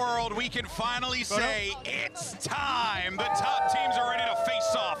around the world, we can finally say it's time. The top teams are ready to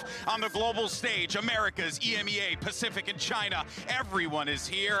face off on the global stage. Americas, EMEA, Pacific, and China. Everyone is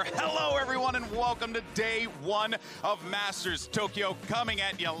here. Hello, everyone, and welcome to day one of Masters Tokyo, coming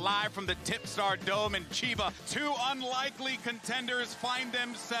at you live from the Tipstar Dome in Chiba. Two unlikely contenders find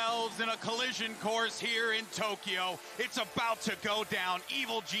themselves in a collision course here in Tokyo. It's about to go down.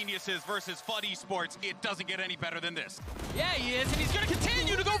 Evil Geniuses versus FUT Esports. It doesn't get any better than this. Yeah, he is, and he's going to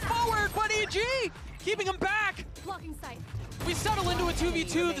continue to go forward, but EG keeping him back. Blocking sight. We settle into a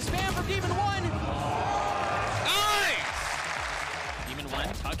 2v2. The spam from Demon 1. Nice! Demon 1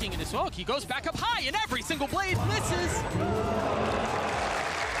 tucking in his smoke. He goes back up high, and every single blade misses.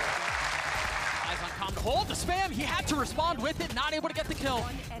 Eyes on Calm to hold the spam. He had to respond with it, not able to get the kill.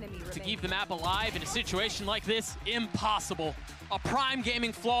 To keep the map alive in a situation like this, impossible. A Prime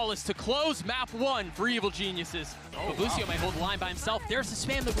Gaming flawless to close map 1 for Evil Geniuses. But Boostio might hold the line by himself. There's the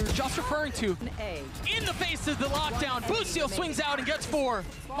spam that we were just referring to. In the face of the lockdown, Boostio swings out and gets 4.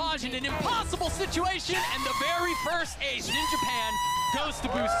 Majin, an impossible situation, and the very first ace in Japan goes to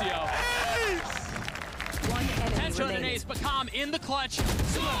Boostio. Potential and an ace, but Calm in the clutch.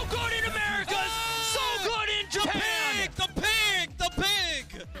 So good in Americas! So good in Japan! The pig! The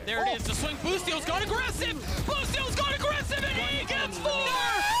pig! There it is, the swing. Boostio's gone aggressive! Boostio's gone aggressive, and he gets 4!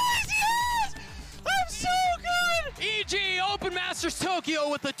 Yes! I'm so good! EG Open Masters Tokyo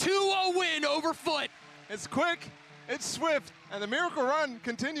with a 2-0 win over FUT. It's quick, it's swift, and the miracle run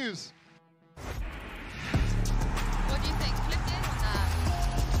continues.